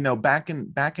 man. And back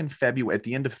in February, at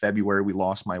the end of February, we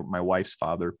lost my wife's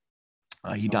father.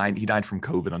 He died from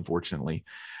COVID, unfortunately.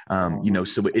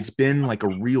 So it's been like a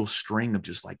real string of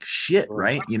just like shit,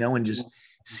 right? And just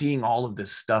seeing all of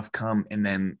this stuff come, and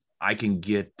then I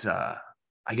get a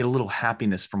little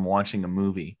happiness from watching a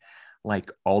movie like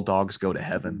All Dogs Go to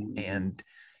Heaven, and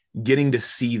getting to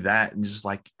see that, and just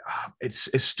like, it's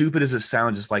as stupid as it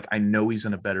sounds, just like I know he's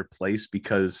in a better place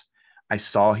because I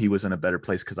saw he was in a better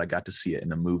place because I got to see it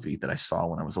in a movie that I saw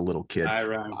when I was a little kid.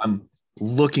 I'm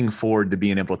looking forward to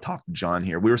being able to talk to John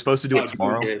here. We were supposed to do it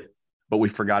tomorrow, but I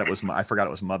forgot it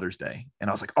was Mother's Day, and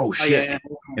I was like, oh shit.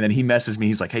 And then he messaged me.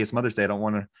 He's like, hey, it's Mother's Day. I don't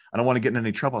want to get in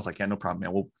any trouble. I was like, yeah, no problem,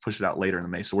 man. We'll push it out later in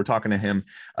May. So we're talking to him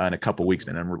in a couple of weeks,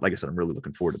 man. And like I said, I'm really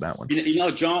looking forward to that one.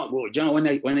 John,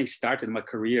 when I started my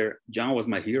career, John was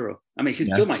my hero. I mean,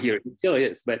 he's still my hero. He still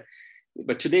is,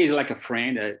 but today he's like a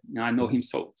friend. I know him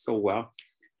so well,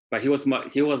 but he was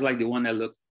like the one that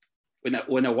looked,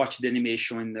 when I watched the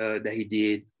animation that he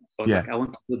did, I was like, I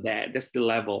want to do that. That's the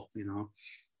level,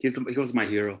 He was my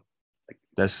hero.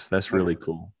 That's really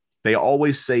cool. They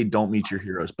always say don't meet your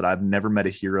heroes, but I've never met a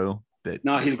hero that.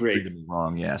 No, he's great. Me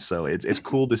wrong, yeah. So it's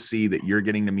cool to see that you're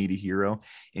getting to meet a hero,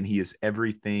 and he is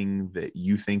everything that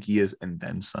you think he is, and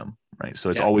then some, right?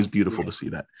 So it's always beautiful to see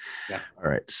that. Yeah. All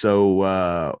right,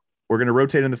 so we're gonna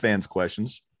rotate in the fans'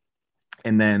 questions,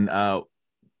 and then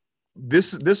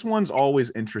this one's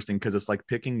always interesting because it's like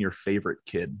picking your favorite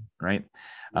kid, right?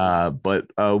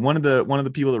 But one of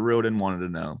the people that wrote in wanted to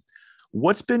know,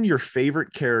 what's been your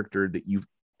favorite character that you've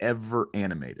ever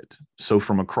animated? So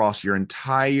from across your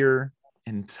entire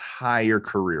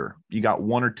career, you got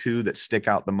one or two that stick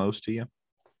out the most to you?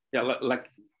 Yeah,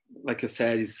 like you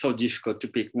said, it's so difficult to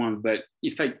pick one. But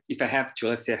if I have to,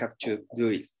 let's say I have to do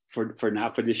it for now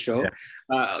for this show.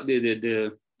 Yeah.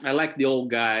 I like the old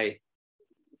guy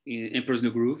in Emperor's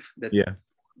New Groove. That yeah.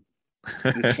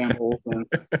 The tremble and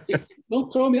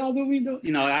don't throw me out the window.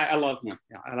 You know, I love him.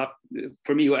 Yeah, I love.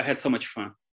 For me, I had so much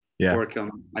fun. Yeah. Working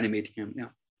on animating him. Yeah.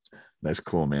 That's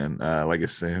cool, man. Like I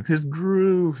say, his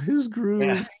groove.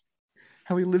 Yeah.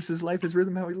 How he lives his life, his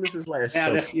rhythm, how he lives his life.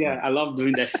 Yeah, I love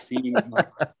doing that scene.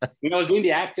 When I was doing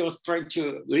the act, I was trying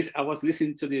to listen. I was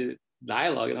listening to the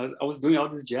dialogue, and I was doing all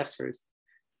these gestures.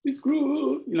 His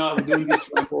groove, you know, I was doing this.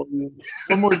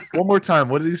 One more time.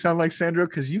 What does he sound like, Sandro?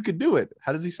 Because you could do it.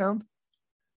 How does he sound?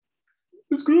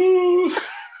 His groove.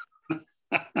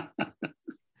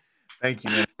 Thank you,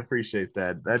 man. I appreciate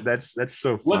that. That's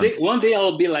so fun. One day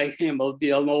I'll be like him. I'll be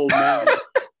an old man.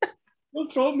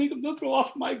 Don't throw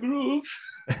off my groove.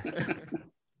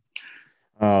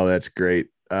 Oh, that's great.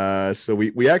 So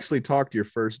we actually talked your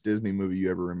first Disney movie you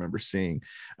ever remember seeing.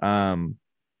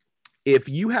 If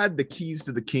you had the keys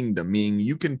to the kingdom, meaning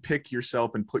you can pick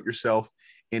yourself and put yourself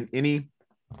in any,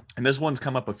 and this one's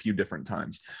come up a few different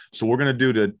times. So we're going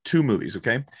to do two movies.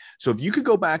 Okay. So if you could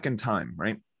go back in time,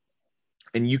 right?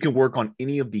 And you can work on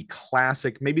any of the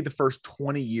classic, maybe the first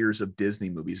 20 years of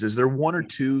Disney movies. Is there one or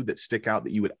two that stick out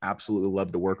that you would absolutely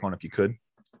love to work on if you could?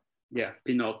 Yeah,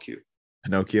 Pinocchio.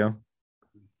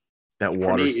 That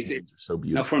water scenes are so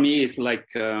beautiful. Now for me, it's like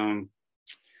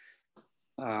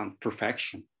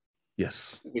perfection.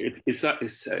 Yes.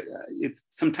 It's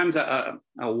sometimes I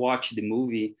watch the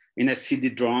movie and I see the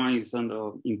drawings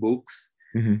in books.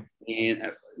 Mm-hmm.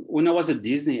 And when I was at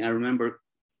Disney, I remember,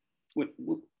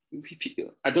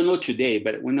 I don't know today,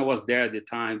 but when I was there at the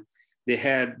time, they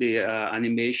had the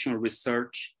animation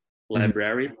research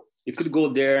library. Mm-hmm. You could go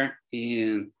there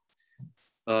and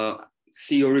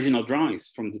see original drawings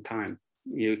from the time.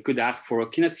 You could ask for,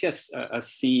 can I see a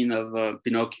scene of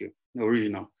Pinocchio, the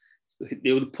original?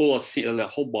 They would pull a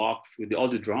whole box with all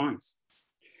the drawings.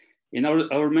 And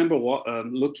I remember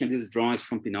looking at these drawings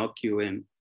from Pinocchio, and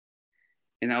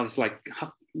I was like,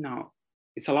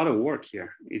 it's a lot of work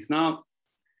here. It's not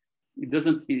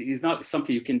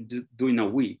something you can do in a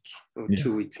week or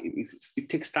 2 weeks. It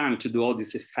takes time to do all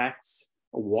these effects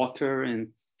of water and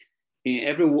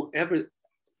every.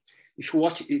 If you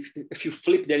watch, if you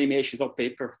flip the animations on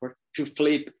paper, if you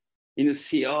flip and you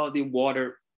see all the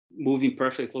water moving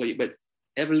perfectly, but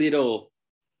every little,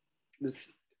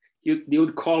 they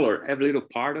would color every little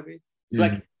part of it. It's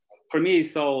like, for me,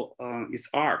 it's all, it's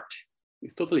art.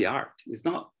 It's totally art. It's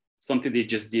not something they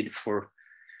just did for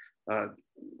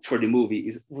the movie.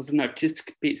 It was an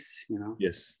artistic piece, you know?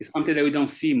 Yes. It's something that we don't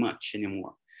see much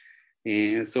anymore.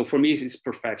 And so for me, it's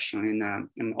perfection.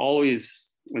 And always,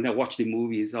 when I watch the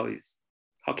movie, it's always,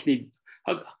 how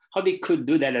they could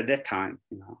do that at that time,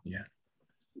 you know? Yeah.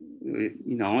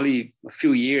 You know, only a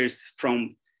few years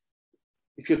from,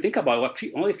 if you think about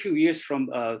it, only a few years from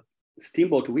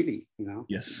Steamboat Willie, you know?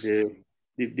 Yes.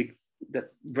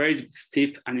 That very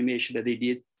stiff animation that they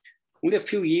did. Only a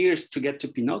few years to get to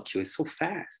Pinocchio. It's so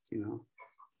fast, you know?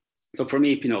 So for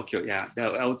me, Pinocchio, yeah,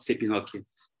 I would say Pinocchio.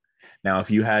 Now,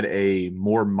 if you had a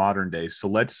more modern day, so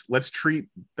let's treat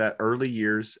that early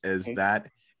years as that,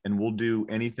 and we'll do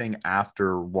anything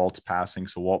after Walt's passing.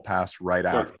 So Walt passed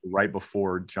right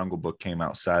before Jungle Book came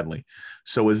out, sadly.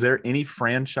 So is there any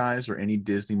franchise or any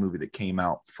Disney movie that came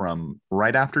out from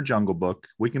right after Jungle Book?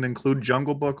 We can include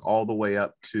Jungle Book all the way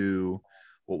up to,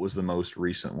 what was the most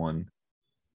recent one?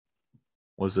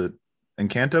 Was it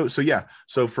Encanto? So yeah.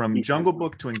 So from Jungle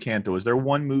Book to Encanto, is there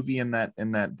one movie in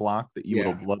that block that you would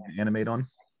have loved to animate on?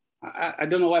 I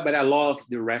don't know why, but I love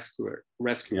the Rescuers.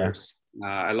 Yeah.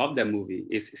 I love that movie.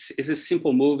 It's a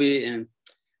simple movie,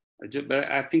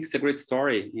 but I think it's a great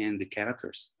story and the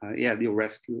characters. The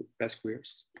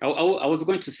Rescuers. I was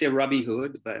going to say Robin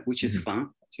Hood, but which is fun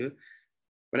too.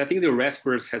 But I think the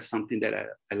Rescuers has something that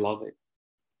I love it.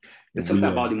 There's something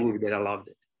about the movie that I loved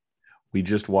it. We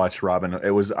just watched Robin. It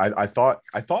was I thought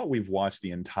we've watched the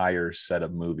entire set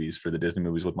of movies for the Disney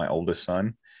movies with my oldest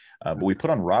son. But we put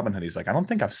on Robin Hood. He's like, I don't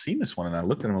think I've seen this one. And I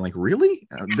looked at him, I'm like, really?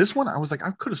 This one? I was like, I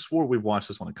could have swore we've watched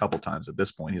this one a couple times at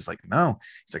this point. He's like, no.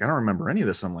 He's like, I don't remember any of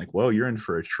this. I'm like, well, you're in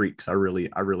for a treat, because I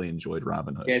really enjoyed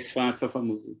Robin Hood. Yeah, it's fun. It's a fun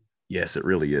movie. Yes, it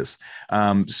really is.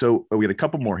 So we got a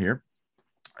couple more here.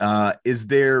 Is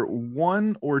there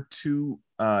one or two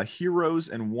heroes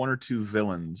and one or two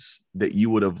villains that you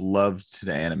would have loved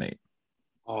to animate.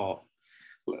 Oh,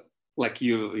 like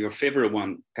your favorite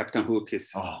one, Captain Hook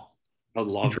is. Oh, I'd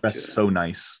love to. So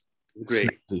nice. Great.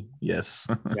 Snazzy. Yes.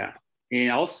 Yeah.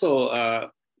 And also,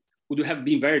 would have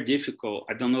been very difficult.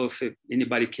 I don't know if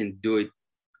anybody can do it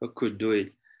or could do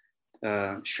it.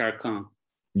 Shere Khan.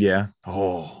 Yeah.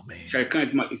 Oh man. Shere Khan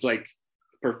is like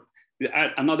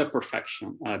another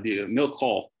perfection. The Milk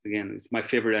Hall again is my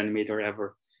favorite animator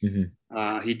ever.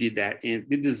 Mm-hmm. He did that, and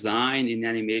the design in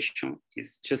animation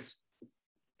is just,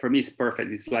 for me, it's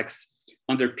perfect. It's like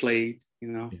underplayed, you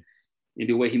know. Yeah. In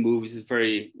the way he moves is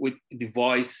very, with the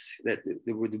voice that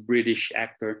with the British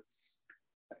actor,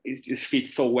 it just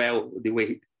fits so well the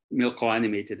way Milko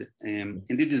animated it. And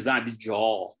the design, the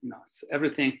jaw, you know, it's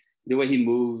everything, the way he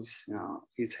moves, you know,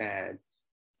 his head,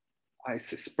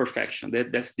 it's perfection.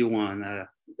 That's the one.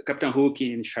 Captain Hook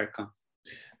and Shere Khan.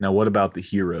 Now, what about the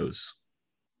heroes?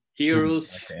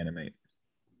 Heroes. Like to animate.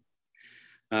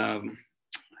 I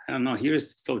don't know.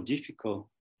 Heroes so difficult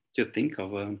to think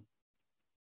of.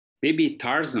 Maybe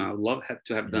Tarzan. I would love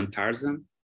to have done Tarzan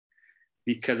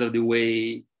because of the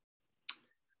way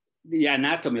the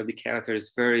anatomy of the character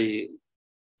is very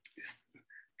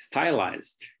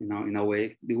stylized, you know, in a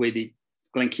way, the way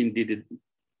Glen Keane did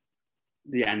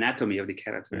the anatomy of the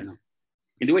character, you know,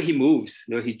 and the way he moves,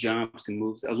 the way he jumps and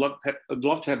moves. I'd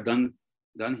love to have done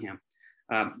him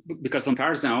because on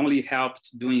Tarzan I only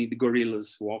helped doing the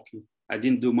gorillas walking. I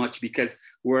didn't do much because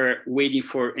we're waiting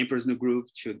for Emperor's New Groove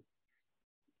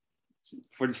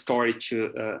for the story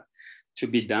to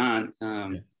be done.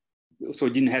 So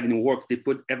it didn't have any works. They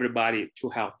put everybody to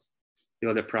help the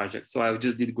other projects. So I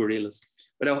just did gorillas.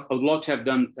 But I would love to have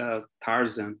done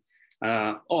Tarzan.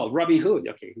 Robin Hood.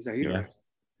 Okay, he's a hero. Yeah.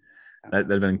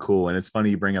 That'd been cool. And it's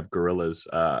funny you bring up gorillas.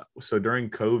 So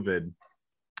during COVID,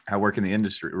 I work in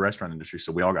the restaurant industry.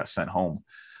 So we all got sent home.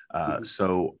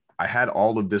 So I had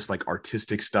all of this like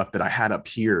artistic stuff that I had up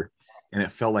here, and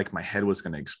it felt like my head was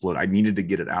going to explode. I needed to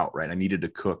get it out, right? I needed to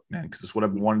cook, man, because it's what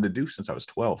I've wanted to do since I was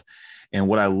 12. And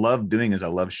what I love doing is I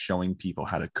love showing people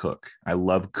how to cook. I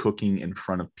love cooking in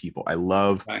front of people. I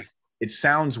love, it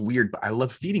sounds weird, but I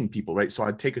love feeding people, right? So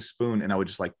I'd take a spoon and I would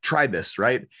just like, try this,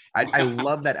 right? I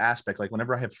love that aspect. Like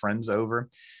whenever I have friends over,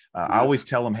 I always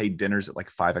tell them, hey, dinner's at like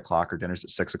 5 o'clock or dinner's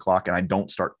at 6 o'clock. And I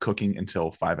don't start cooking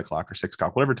until 5 o'clock or 6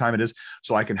 o'clock, whatever time it is.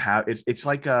 So I can have, it's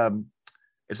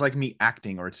like me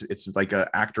acting, or it's like an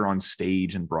actor on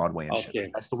stage and Broadway and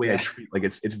shit. That's the way I treat. Like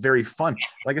it's very fun.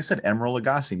 Like I said, Emeril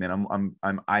Lagasse, man,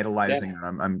 I'm idolizing.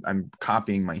 I'm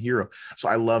copying my hero. So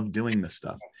I love doing this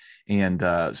stuff. And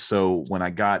so when I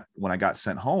got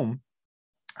sent home,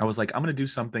 I was like, I'm going to do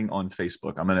something on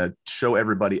Facebook. I'm going to show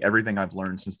everybody everything I've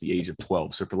learned since the age of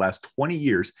 12. So for the last 20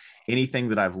 years, anything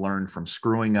that I've learned from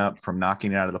screwing up, from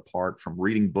knocking it out of the park, from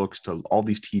reading books to all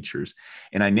these teachers.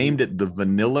 And I named it the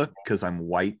Vanilla, because I'm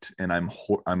white and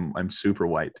I'm super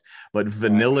white, but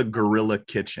Vanilla Gorilla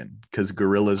Kitchen, because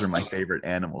gorillas are my favorite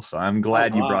animal. So I'm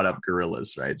glad you brought up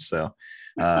gorillas, right? So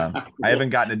I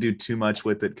haven't gotten to do too much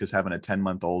with it because having a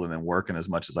 10-month-old and then working as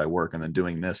much as I work and then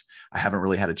doing this, I haven't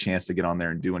really had a chance to get on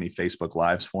there and do any Facebook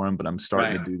lives for him, but I'm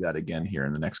starting to do that again here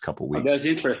in the next couple of weeks. That's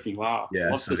interesting. Wow.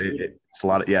 Yeah. So it's a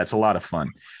lot. It's a lot of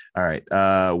fun. All right.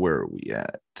 Where are we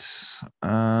at?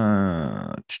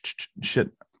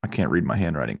 Shit. I can't read my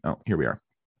handwriting. Oh, here we are.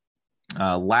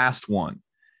 Last one.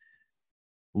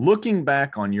 Looking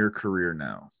back on your career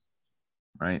now,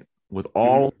 right? With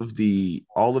all of the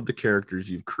characters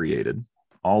you've created,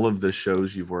 all of the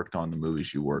shows you've worked on, the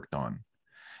movies you worked on,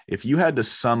 if you had to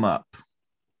sum up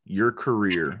your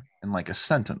career in like a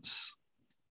sentence,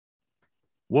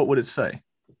 what would it say?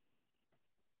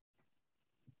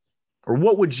 Or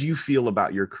what would you feel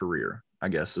about your career, I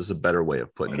guess, is a better way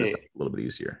of putting it, a little bit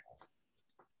easier.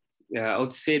 Yeah, I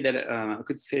would say that I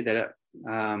could say that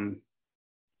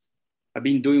I've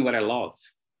been doing what I love.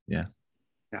 Yeah,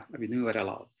 I've been doing what I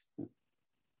love.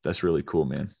 That's really cool,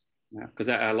 man. Yeah, because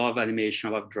I love animation,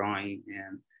 I love drawing,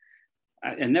 and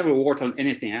I never worked on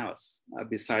anything else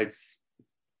besides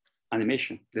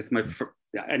animation. That's my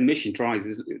animation drawing.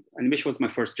 Animation was my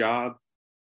first job,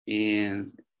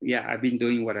 and yeah, I've been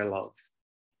doing what I love.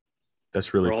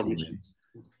 That's really cool.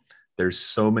 There's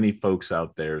so many folks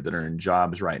out there that are in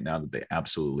jobs right now that they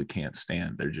absolutely can't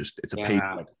stand. They're just, it's a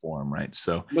paycheck for them, right?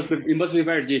 So it must be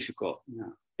very difficult. Yeah.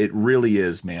 It really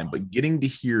is, man. But getting to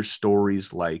hear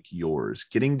stories like yours,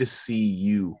 getting to see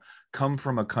you come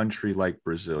from a country like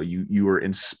Brazil, you were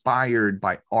inspired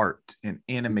by art and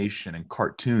animation and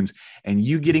cartoons, and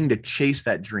you getting to chase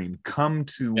that dream, come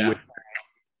to where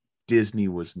Disney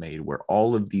was made, where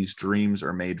all of these dreams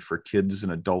are made for kids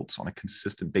and adults on a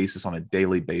consistent basis, on a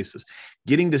daily basis.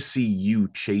 Getting to see you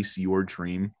chase your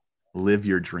dream, live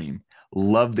your dream,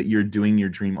 love that you're doing your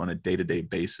dream on a day-to-day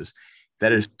basis.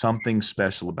 That is something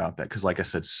special about that. Because like I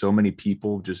said, so many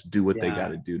people just do what they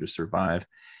got to do to survive.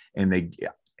 And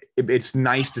it's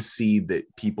nice to see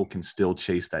that people can still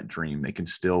chase that dream. They can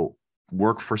still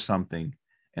work for something,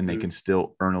 and they can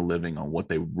still earn a living on what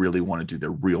they really want to do,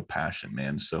 their real passion,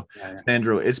 man. So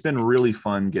Sandro, it's been really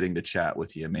fun getting to chat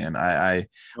with you, man. I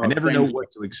never know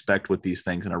what to expect with these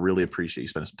things, and I really appreciate you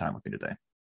spending some time with me today.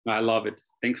 I love it.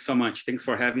 Thanks so much. Thanks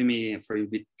for having me and for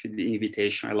the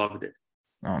invitation. I loved it.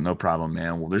 Oh, no problem,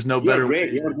 man. Well, there's no better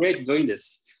way. You're great doing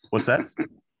this. What's that?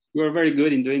 You're very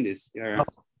good in doing this. Oh,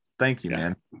 thank you,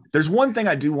 man. There's one thing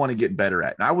I do want to get better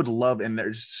at, and I would love, and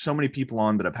there's so many people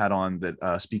on that I've had on that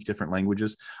speak different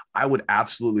languages. I would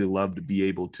absolutely love to be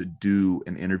able to do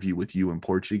an interview with you in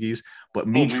Portuguese, but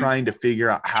me trying to figure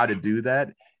out how to do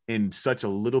that in such a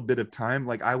little bit of time,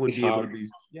 like I would be able to be,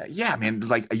 yeah, man,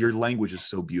 like your language is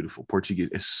so beautiful. Portuguese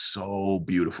is so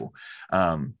beautiful.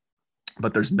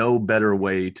 But there's no better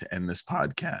way to end this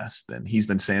podcast than he's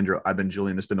been Sandro. I've been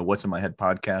Julian. This has been a What's in My Head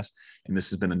podcast, and this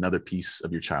has been another piece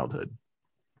of your childhood.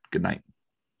 Good night.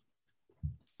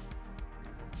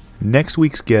 Next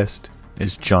week's guest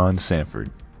is John Sanford.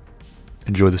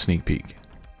 Enjoy the sneak peek.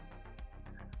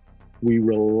 We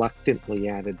reluctantly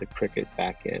added the cricket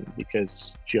back in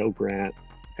because Joe Grant,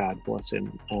 God bless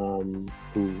him,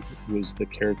 who was the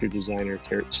character designer,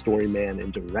 story man,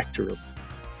 and director of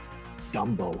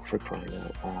Dumbo, for crying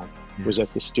out loud, was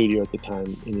at the studio at the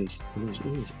time in his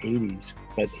 80s,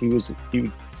 but he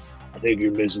I think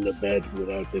you're missing the bed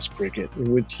without this cricket.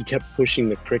 And he kept pushing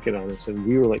the cricket on us, and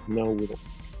we were like, no, we don't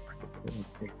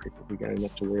cricket. We got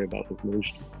enough to worry about with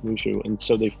Mushu. And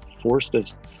so they forced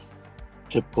us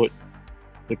to put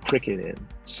the cricket in.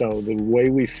 So the way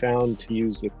we found to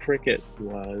use the cricket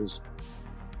was,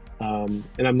 and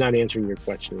I'm not answering your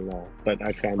question at all, but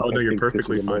I found. Oh no, you're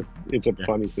perfectly fine. It's a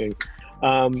funny thing.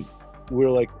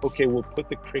 We're like, okay, we'll put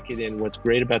the cricket in. What's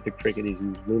great about the cricket is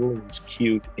he's little and he's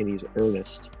cute and he's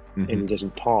earnest and he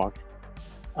doesn't talk.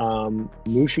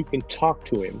 Mushu can talk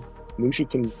to him. Mushu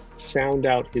can sound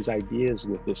out his ideas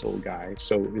with this little guy,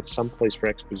 so it's someplace for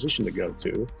exposition to go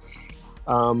to.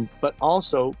 But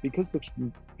also because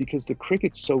the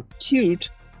cricket's so cute,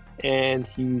 and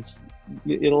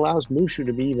it allows Mushu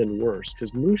to be even worse,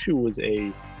 because Mushu was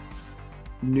a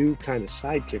new kind of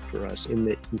sidekick for us in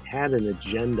that he had an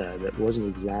agenda that wasn't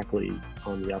exactly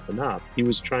on the up and up. He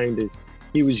was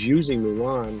using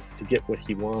Mulan to get what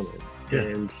he wanted,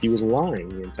 and he was lying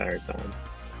the entire time.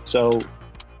 So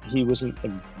he was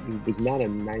not a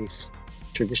nice,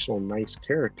 traditional nice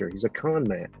character. He's a con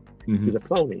man. He's a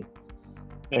phony.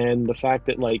 And the fact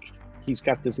that like he's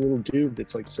got this little dude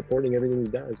that's like supporting everything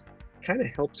he does kind of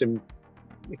helps him.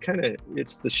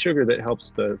 It's the sugar that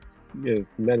helps the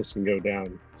medicine go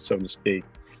down, so to speak.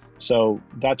 So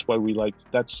that's why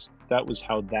that was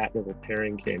how that little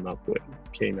pairing came out.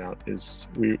 Is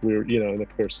we were, and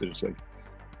of course there's like,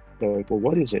 they're like, well,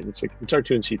 what is it? It's like, it's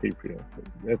R2 and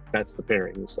C3PO. That's the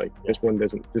pairing. It's like this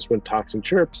one talks and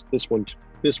chirps. This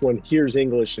one hears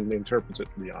English and interprets it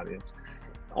for the audience.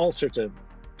 All sorts of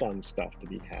fun stuff to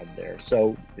be had there.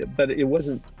 So, but it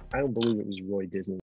wasn't. I don't believe it was Roy Disney.